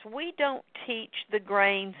years. We don't teach the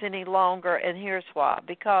grains any longer, and here's why.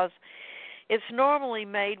 Because it's normally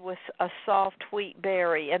made with a soft wheat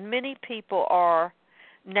berry, and many people are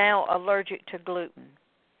now allergic to gluten.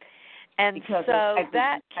 And so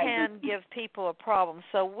that can give people a problem.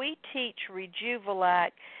 So we teach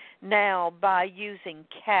Rejuvelac now by using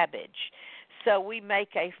cabbage. So we make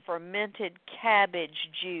a fermented cabbage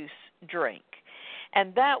juice drink.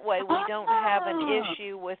 And that way we don't have an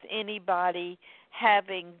issue with anybody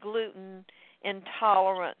having gluten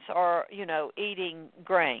intolerance or, eating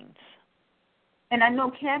grains. And I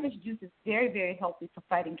know cabbage juice is very, very healthy for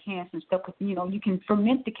fighting cancer and stuff because, you can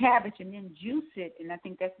ferment the cabbage and then juice it, and I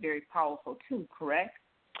think that's very powerful too, correct?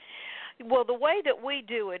 Well, the way that we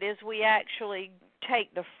do it is we actually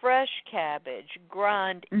take the fresh cabbage,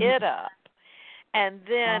 grind it up, and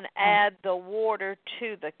then add the water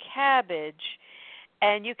to the cabbage,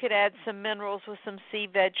 and you could add some minerals with some sea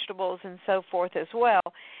vegetables and so forth as well,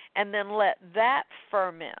 and then let that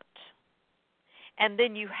ferment. And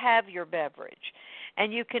then you have your beverage.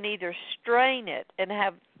 And you can either strain it and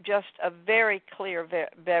have just a very clear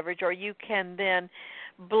beverage, or you can then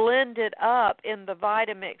blend it up in the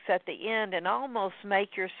Vitamix at the end and almost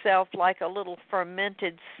make yourself like a little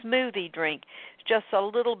fermented smoothie drink, just a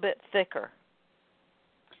little bit thicker.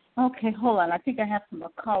 Okay, hold on. I think I have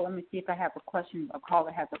a call. Let me see if I have a question. A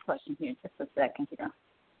caller has a question here. Just a second here.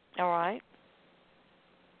 All right.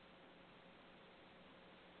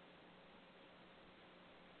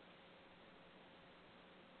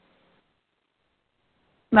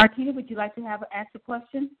 Martina, would you like to ask a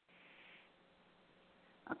question?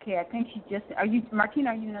 Okay, I think Martina,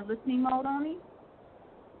 are you in a listening mode only?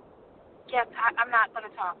 Yes, I'm not going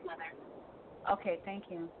to talk, Mother. Okay, thank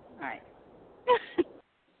you. All right.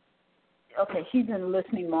 Okay, she's in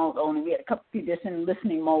listening mode only. We had a couple people just in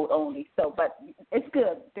listening mode only. So, but it's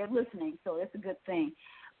good. They're listening, so it's a good thing.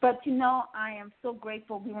 But, I am so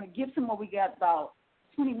grateful. We want to give some more. We got about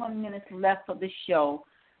 21 minutes left of this show.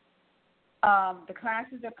 The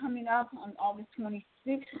classes are coming up on August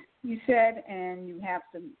 26th, you said, and you have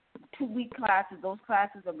some 2-week classes. Those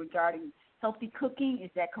classes are regarding healthy cooking. Is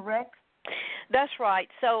that correct? That's right.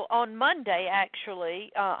 So on Monday,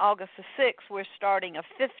 actually, August the 6th, we're starting a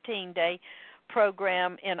 15-day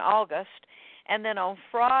program in August. And then on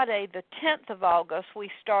Friday, the 10th of August, we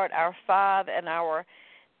start our 5 and our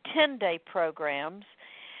 10-day programs.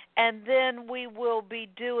 And then we will be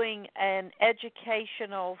doing an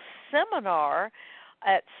educational seminar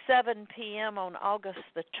at 7 p.m. on August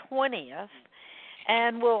the 20th.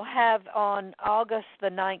 And we'll have on August the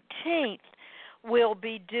 19th, we'll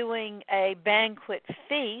be doing a banquet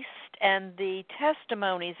feast and the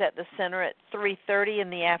testimonies at the center at 3:30 in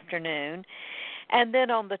the afternoon. And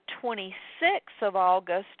then on the 26th of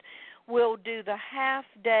August, we'll do the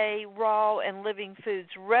half-day raw and living foods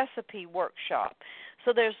recipe workshop.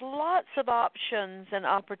 So there's lots of options and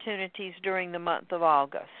opportunities during the month of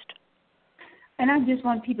August. And I just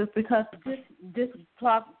want people, because this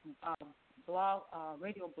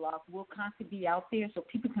radio blog will constantly be out there, so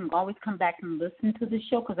people can always come back and listen to the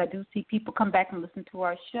show, because I do see people come back and listen to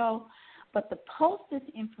our show. But to post this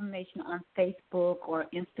information on Facebook or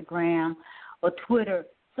Instagram or Twitter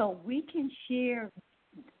so we can share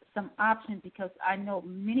some options, because I know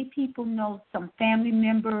many people know some family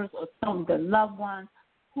members or some of their loved ones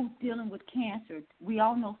who's dealing with cancer. We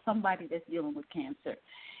all know somebody that's dealing with cancer.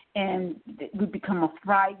 And we become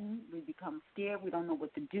frightened, we become scared, we don't know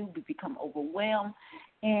what to do, we become overwhelmed.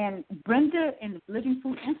 And Brenda and the Living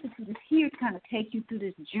Food Institute is here to kind of take you through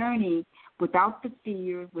this journey without the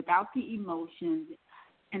fear, without the emotions.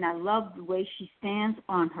 And I love the way she stands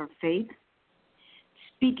on her faith,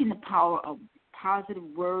 speaking the power of positive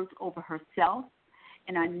words over herself.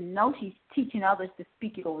 And I know she's teaching others to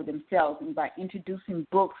speak it over themselves, and by introducing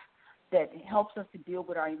books that helps us to deal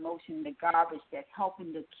with our emotion, the garbage that's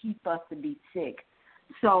helping to keep us to be sick.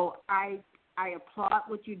 So I applaud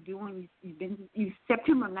what you're doing. You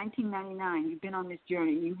September 1999, you've been on this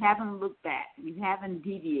journey. You haven't looked back. You haven't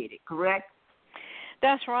deviated, correct?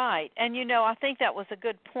 That's right. And, I think that was a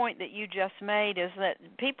good point that you just made, is that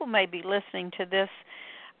people may be listening to this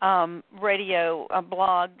radio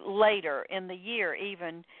blog later in the year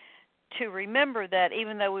even, to remember that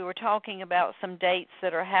even though we were talking about some dates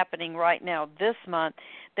that are happening right now this month,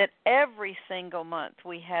 that every single month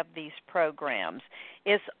we have these programs.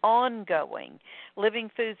 It's ongoing.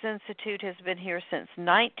 Living Foods Institute has been here since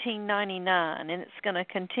 1999, and it's going to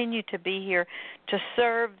continue to be here to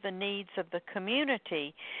serve the needs of the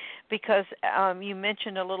community, because you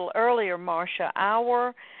mentioned a little earlier, Marsha,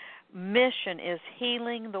 our mission is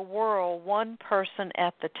healing the world one person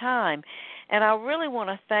at the time. And I really want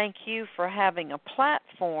to thank you for having a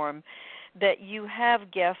platform that you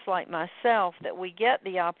have guests like myself, that we get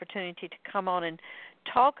the opportunity to come on and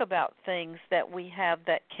talk about things that we have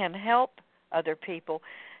that can help other people,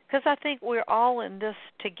 because I think we're all in this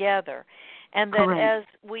together. And that Correct.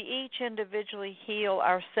 as we each individually heal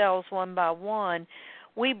ourselves one by one,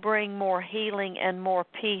 we bring more healing and more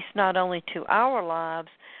peace not only to our lives,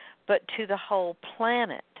 but to the whole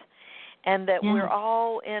planet, and that we're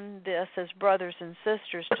all in this as brothers and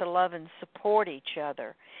sisters to love and support each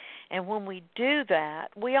other. And when we do that,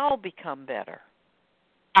 we all become better.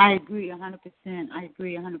 I agree 100%.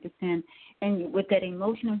 And with that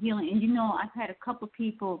emotional healing, and I've had a couple of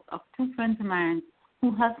people, two friends of mine,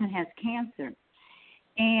 whose husband has cancer,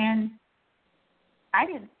 and I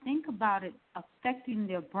didn't think about it affecting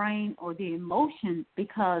their brain or their emotions,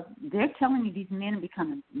 because they're telling me these men are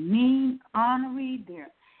becoming mean, ornery.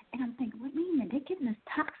 And I'm thinking, what do you mean? They're getting this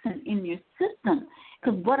toxin in your system,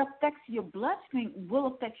 because what affects your bloodstream will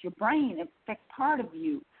affect your brain. It affects part of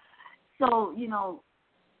you. So,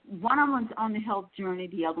 one of them's on the health journey,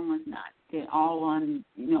 the other one's not. They're all on,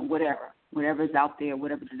 whatever's out there,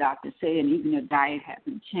 whatever the doctors say, and even their diet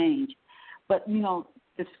hasn't changed. But,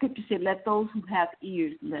 the scripture said, let those who have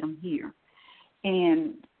ears, let them hear.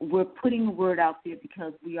 And we're putting the word out there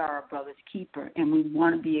because we are our brother's keeper, and we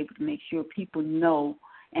want to be able to make sure people know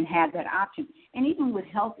and have that option. And even with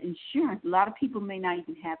health insurance, a lot of people may not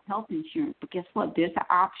even have health insurance, but guess what? There's an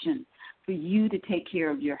option for you to take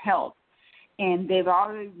care of your health. And they've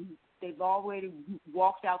already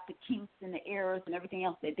walked out the kinks and the errors and everything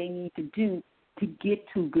else that they need to do to get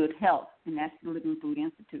to good health, and that's the Living Food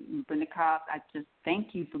Institute. And Brenda Cobb, I just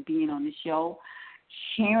thank you for being on the show,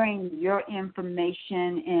 sharing your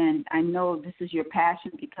information, and I know this is your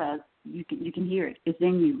passion because you can hear it. It's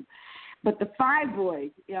in you. But the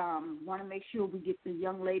fibroids, want to make sure we get the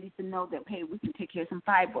young ladies to know that, hey, we can take care of some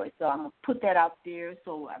fibroids. So I'm going to put that out there.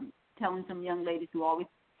 So I'm telling some young ladies who are always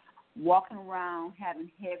walking around having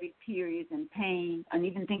heavy periods and pain, and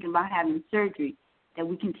even thinking about having surgery, that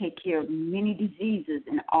we can take care of many diseases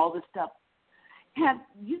and all the stuff. Have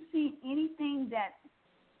you seen anything that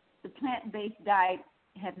the plant-based diet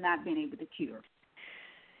has not been able to cure?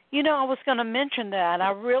 I was going to mention that.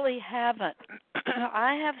 I really haven't.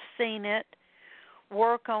 I have seen it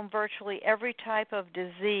work on virtually every type of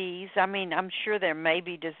disease. I mean, I'm sure there may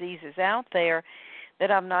be diseases out there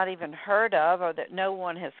that I've not even heard of or that no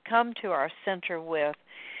one has come to our center with.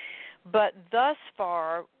 But thus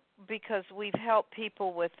far, because we've helped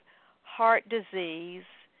people with heart disease,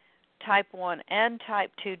 type 1 and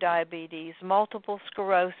type 2 diabetes, multiple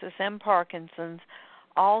sclerosis and Parkinson's,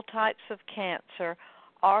 all types of cancer,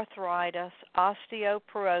 arthritis,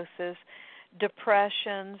 osteoporosis,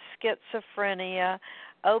 depression, schizophrenia,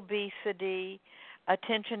 obesity,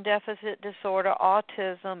 attention deficit disorder,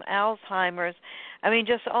 autism, Alzheimer's. I mean,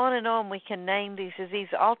 just on and on we can name these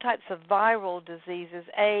diseases, all types of viral diseases,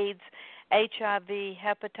 AIDS, HIV,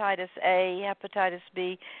 hepatitis A, hepatitis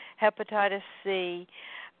B, hepatitis C.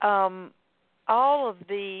 All of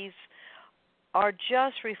these are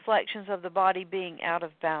just reflections of the body being out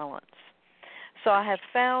of balance. So I have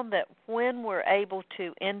found that when we're able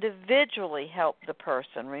to individually help the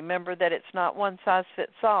person, remember that it's not one size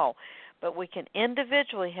fits all, but we can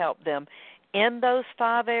individually help them in those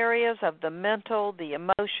 5 areas of the mental, the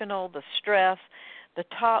emotional, the stress, the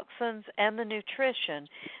toxins, and the nutrition,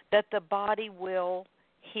 that the body will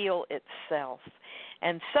heal itself.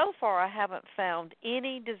 And so far I haven't found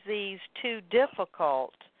any disease too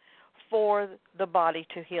difficult for the body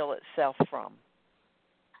to heal itself from.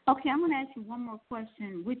 Okay, I'm going to ask you one more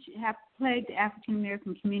question, which have plagued the African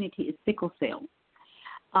American community is sickle cell.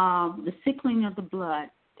 The sickling of the blood,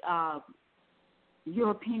 your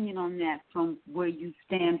opinion on that from where you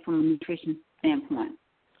stand from a nutrition standpoint?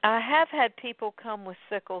 I have had people come with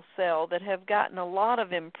sickle cell that have gotten a lot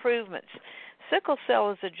of improvements. Sickle cell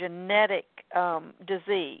is a genetic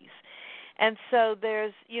disease, and so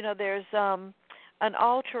there's an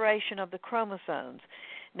alteration of the chromosomes.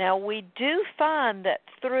 Now, we do find that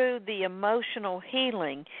through the emotional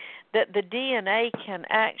healing that the DNA can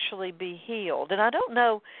actually be healed. And I don't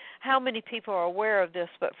know how many people are aware of this,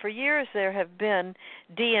 but for years there have been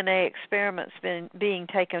DNA experiments being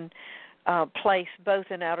taken place both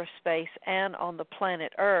in outer space and on the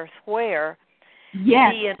planet Earth, where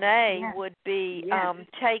DNA would be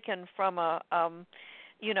taken from a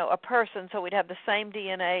person. So we'd have the same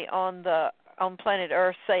DNA on planet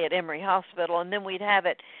Earth, say at Emory Hospital, and then we'd have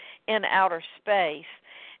it in outer space.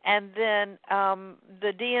 And then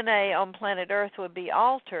the DNA on planet Earth would be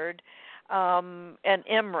altered in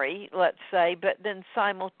Emory, let's say, but then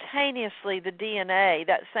simultaneously the DNA,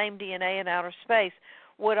 that same DNA in outer space,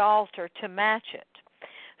 would alter to match it.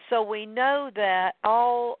 So we know that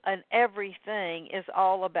all and everything is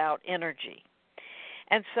all about energy.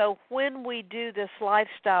 And so when we do this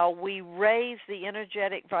lifestyle, we raise the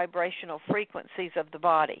energetic vibrational frequencies of the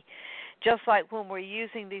body. Just like when we're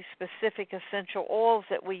using these specific essential oils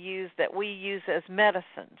that we use as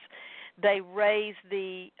medicines, they raise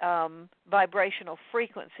the vibrational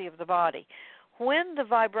frequency of the body. When the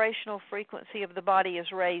vibrational frequency of the body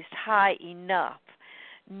is raised high enough,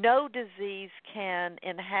 no disease can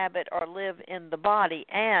inhabit or live in the body,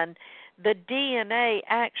 and the DNA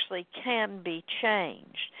actually can be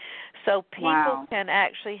changed. So people can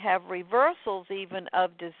actually have reversals even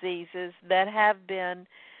of diseases that have been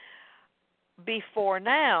before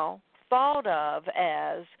now thought of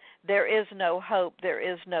as there is no hope, there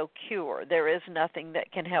is no cure, there is nothing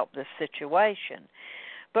that can help this situation.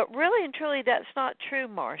 But really and truly that's not true,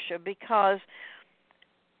 Marsha, because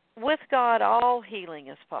with God all healing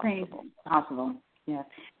is possible. Possible. Yes.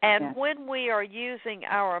 And when we are using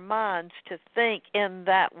our minds to think in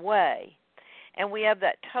that way, and we have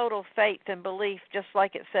that total faith and belief, just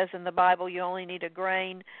like it says in the Bible, you only need a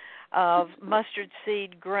grain of mustard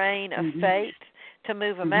seed grain of faith to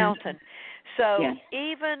move a mountain. So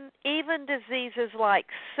even diseases like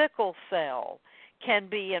sickle cell can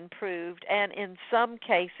be improved and in some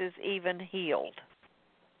cases even healed.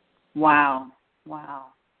 Wow.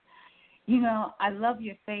 You know, I love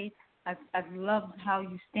your faith. I've loved how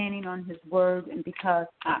you're standing on His word, and because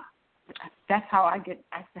that's how I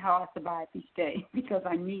survive each day. Because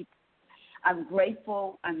I'm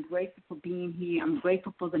grateful. I'm grateful for being here. I'm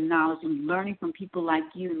grateful for the knowledge and learning from people like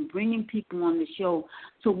you and bringing people on the show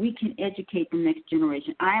so we can educate the next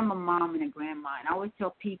generation. I am a mom and a grandma, and I always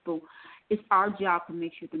tell people it's our job to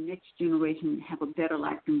make sure the next generation have a better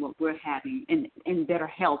life than what we're having and better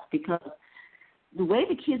health, because the way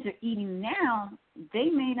the kids are eating now, they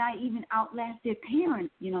may not even outlast their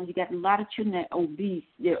parents. You know, you got a lot of children that are obese,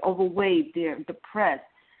 they're overweight, they're depressed.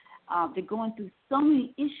 They're going through so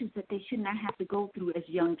many issues that they should not have to go through as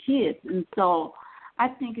young kids. And so I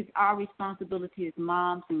think it's our responsibility as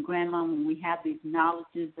moms and grandmas when we have these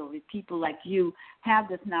knowledges, or if people like you have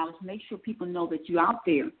this knowledge, make sure people know that you're out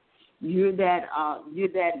there. You're that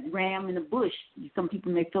ram in the bush. Some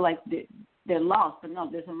people may feel like they're lost, but no,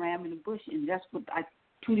 there's a ram in the bush, and that's what I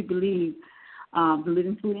truly believe the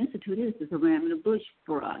Living Food Institute is a ram in the bush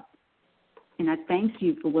for us. And I thank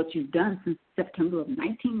you for what you've done since September of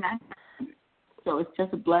 1990. So it's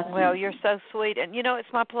just a blessing. Well, you're so sweet, and you know it's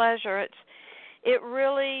my pleasure. It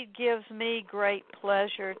really gives me great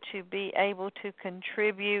pleasure to be able to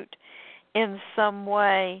contribute in some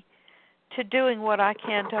way to doing what I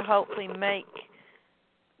can to hopefully make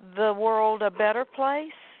the world a better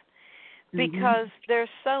place. because there's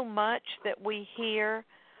so much that we hear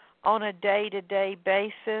on a day-to-day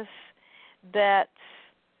basis that's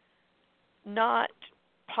not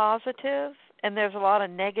positive, and there's a lot of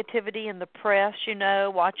negativity in the press,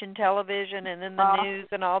 watching television and in the news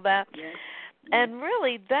and all that. Yes. And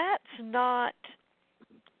really, that's not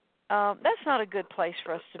a good place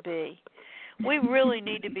for us to be. We really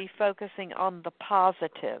need to be focusing on the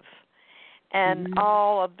positive and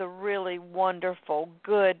all of the really wonderful,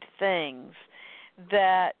 good things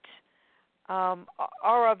that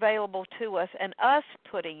are available to us, and us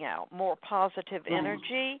putting out more positive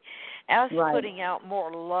energy, us putting out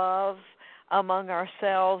more love among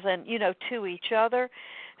ourselves and, to each other,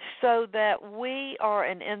 so that we are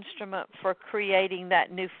an instrument for creating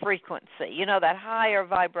that new frequency, that higher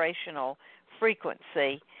vibrational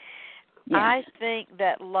frequency. Yes. I think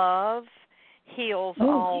that love heals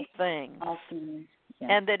all things,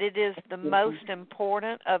 and that it is the most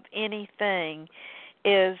important of anything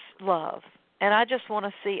is love. And I just want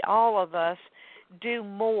to see all of us do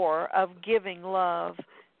more of giving love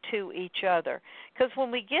to each other. Because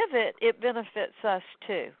when we give it, it benefits us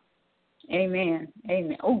too. Amen.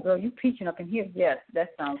 Amen. Oh, girl, you preaching up in here. Yes,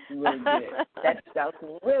 that sounds really good. That sounds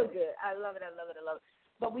real good. I love it. I love it. I love it.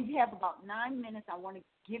 But we have about 9 minutes. I want to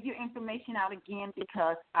give your information out again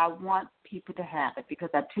because I want people to have it,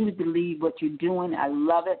 because I truly believe what you're doing. I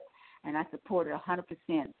love it, and I support it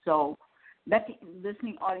 100%. So let the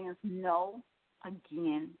listening audience know,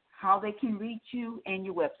 again, how they can reach you and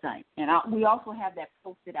your website. And we also have that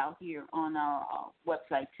posted out here on our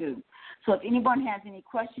website, too. So if anyone has any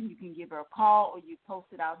questions, you can give her a call, or you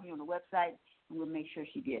post it out here on the website, and we'll make sure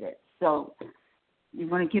she gets it. So you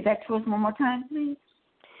want to give that to us one more time, please?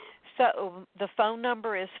 So the phone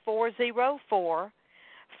number is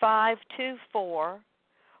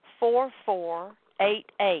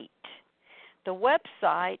 404-524-4488. The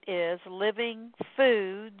website is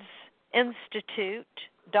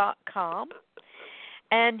livingfoodsinstitute.com,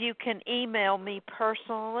 and you can email me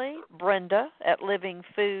personally, Brenda, at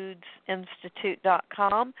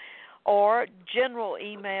livingfoodsinstitute.com, or general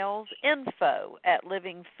emails,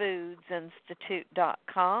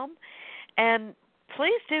 info@livingfoodsinstitute.com, and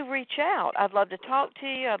please do reach out. I'd love to talk to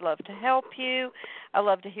you. I'd love to help you. I'd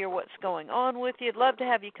love to hear what's going on with you. I'd love to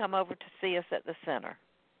have you come over to see us at the center.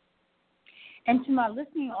 And to my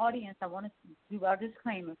listening audience, I want to do our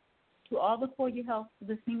disclaimer. To all the For Your Health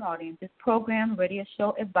listening audience, this program, radio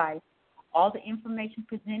show advice, all the information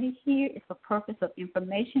presented here is for purpose of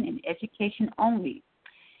information and education only.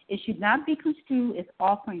 It should not be construed as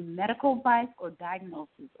offering medical advice or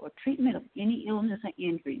diagnosis or treatment of any illness or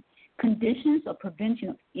injury, conditions, or prevention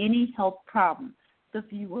of any health problem. The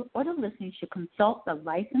viewer or the listener should consult a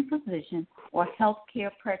licensed physician or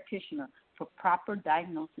healthcare practitioner for proper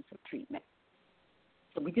diagnosis or treatment.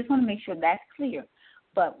 So we just want to make sure that's clear.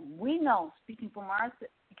 But we know, speaking from our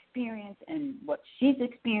experience and what she's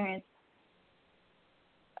experienced,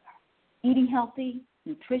 eating healthy,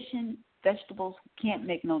 nutrition, vegetables, can't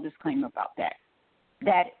make no disclaimer about that.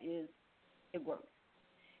 It works.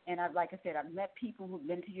 And like I said, I've met people who've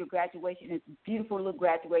been to your graduation. It's a beautiful little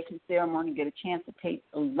graduation ceremony. Get a chance to taste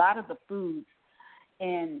a lot of the foods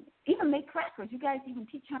and even make crackers. You guys even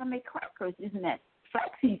teach how to make crackers, isn't that?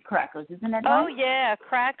 Flaxseed crackers, isn't that right? Oh, yeah,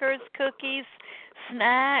 crackers, cookies,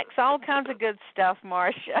 snacks, all kinds of good stuff,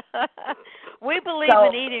 Marsha. We believe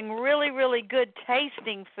in eating really, really good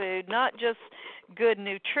tasting food, not just good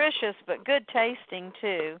nutritious, but good tasting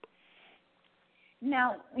too.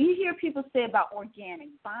 Now, you hear people say about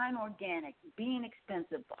organic, buying organic, being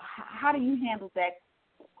expensive. How do you handle that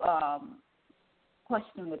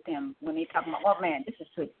question with them when they talk about, oh, man, this is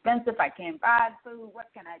too expensive, I can't buy food, what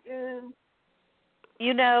can I do?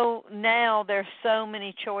 Now there's so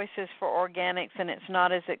many choices for organics, and it's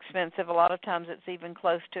not as expensive. A lot of times it's even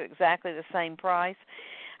close to exactly the same price.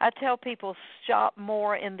 I tell people shop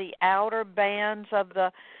more in the outer bands of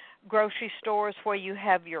the grocery stores where you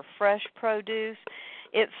have your fresh produce.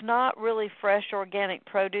 It's not really fresh organic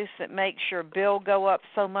produce that makes your bill go up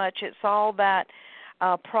so much. It's all that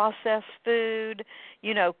processed food,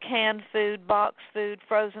 canned food, boxed food,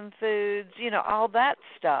 frozen foods, all that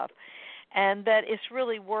stuff. And that it's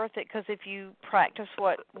really worth it because if you practice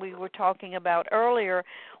what we were talking about earlier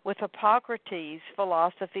with Hippocrates'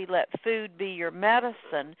 philosophy, let food be your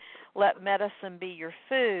medicine, let medicine be your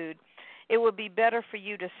food, it would be better for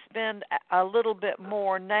you to spend a little bit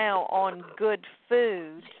more now on good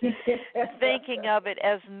food, thinking of it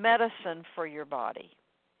as medicine for your body.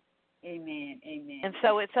 Amen, amen. And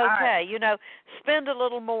so it's okay. Spend a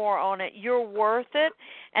little more on it. You're worth it.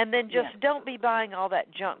 And then just don't be buying all that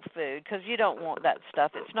junk food because you don't want that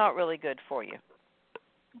stuff. It's not really good for you.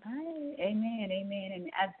 All right. Amen. Amen. And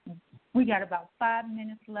as we got about 5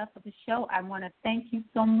 minutes left of the show, I want to thank you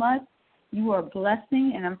so much. You are a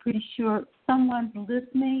blessing, and I'm pretty sure someone's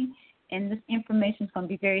listening, and this information is going to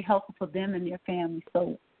be very helpful for them and their family.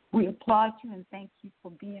 So we applaud you and thank you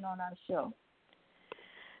for being on our show.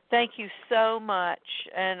 Thank you so much,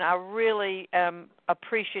 and I really am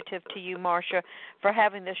appreciative to you, Marsha, for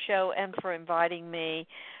having the show and for inviting me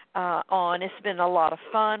on. It's been a lot of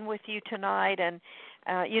fun with you tonight, and,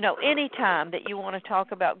 any time that you want to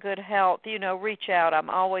talk about good health, reach out. I'm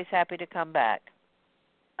always happy to come back.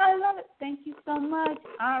 I love it. Thank you so much.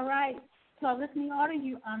 All right. So our listening audience,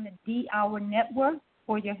 you on the D Hour Network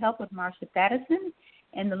for your help with Marsha Thadison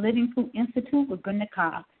and the Living Food Institute with Brenda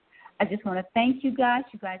Cox. I just want to thank you guys.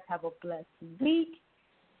 You guys have a blessed week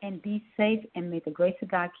and be safe, and may the grace of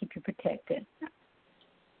God keep you protected.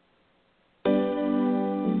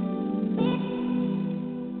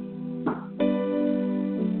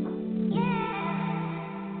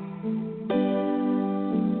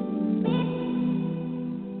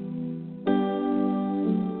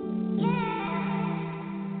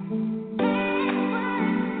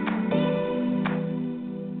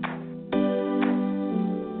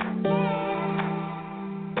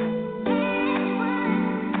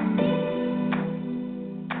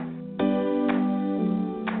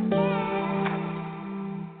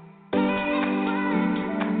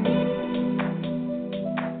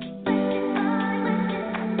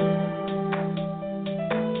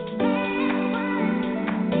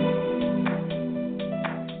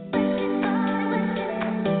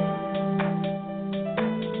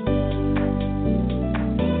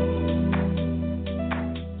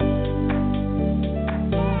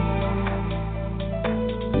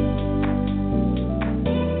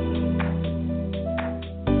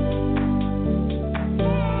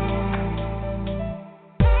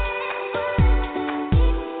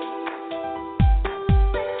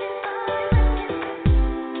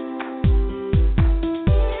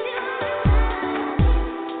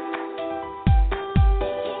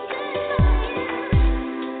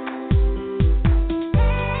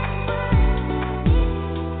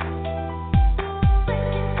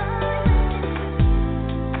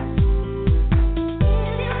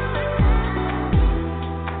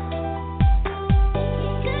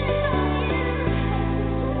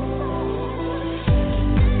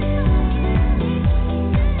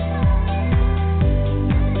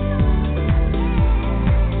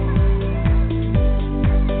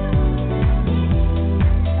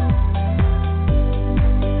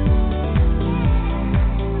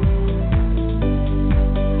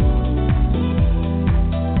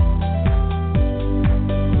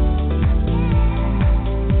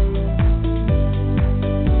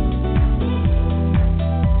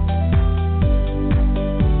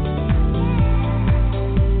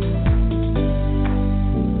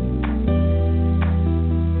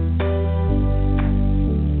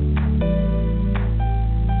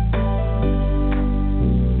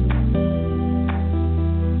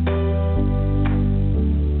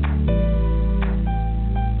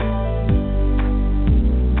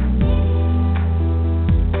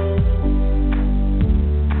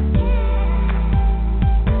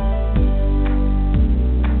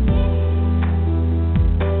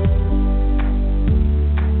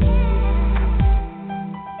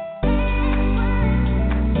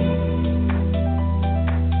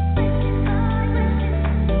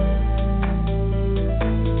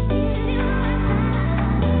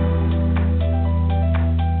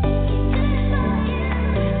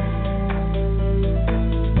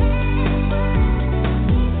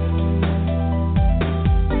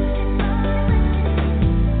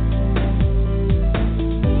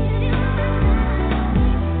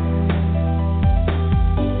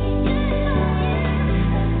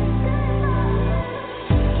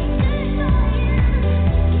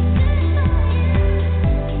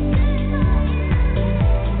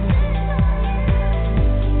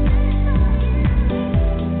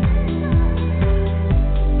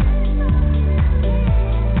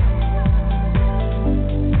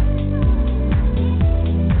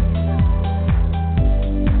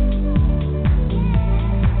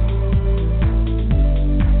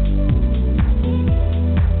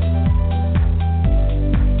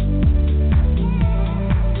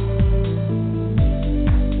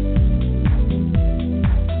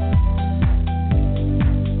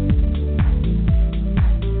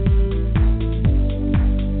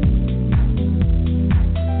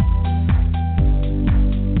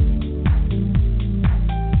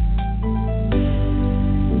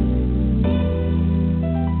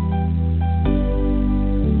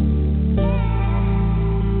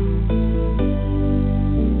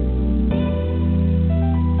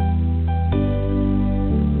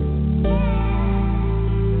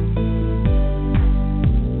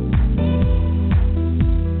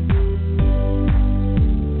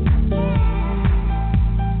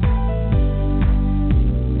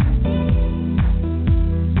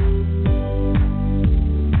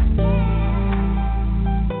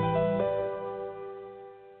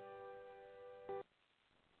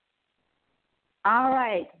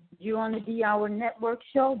 You're on the D Hour Network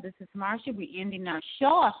show. This is Marsha. We're ending our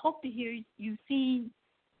show. I hope to hear you.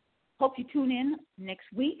 Hope you tune in next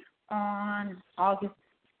week on August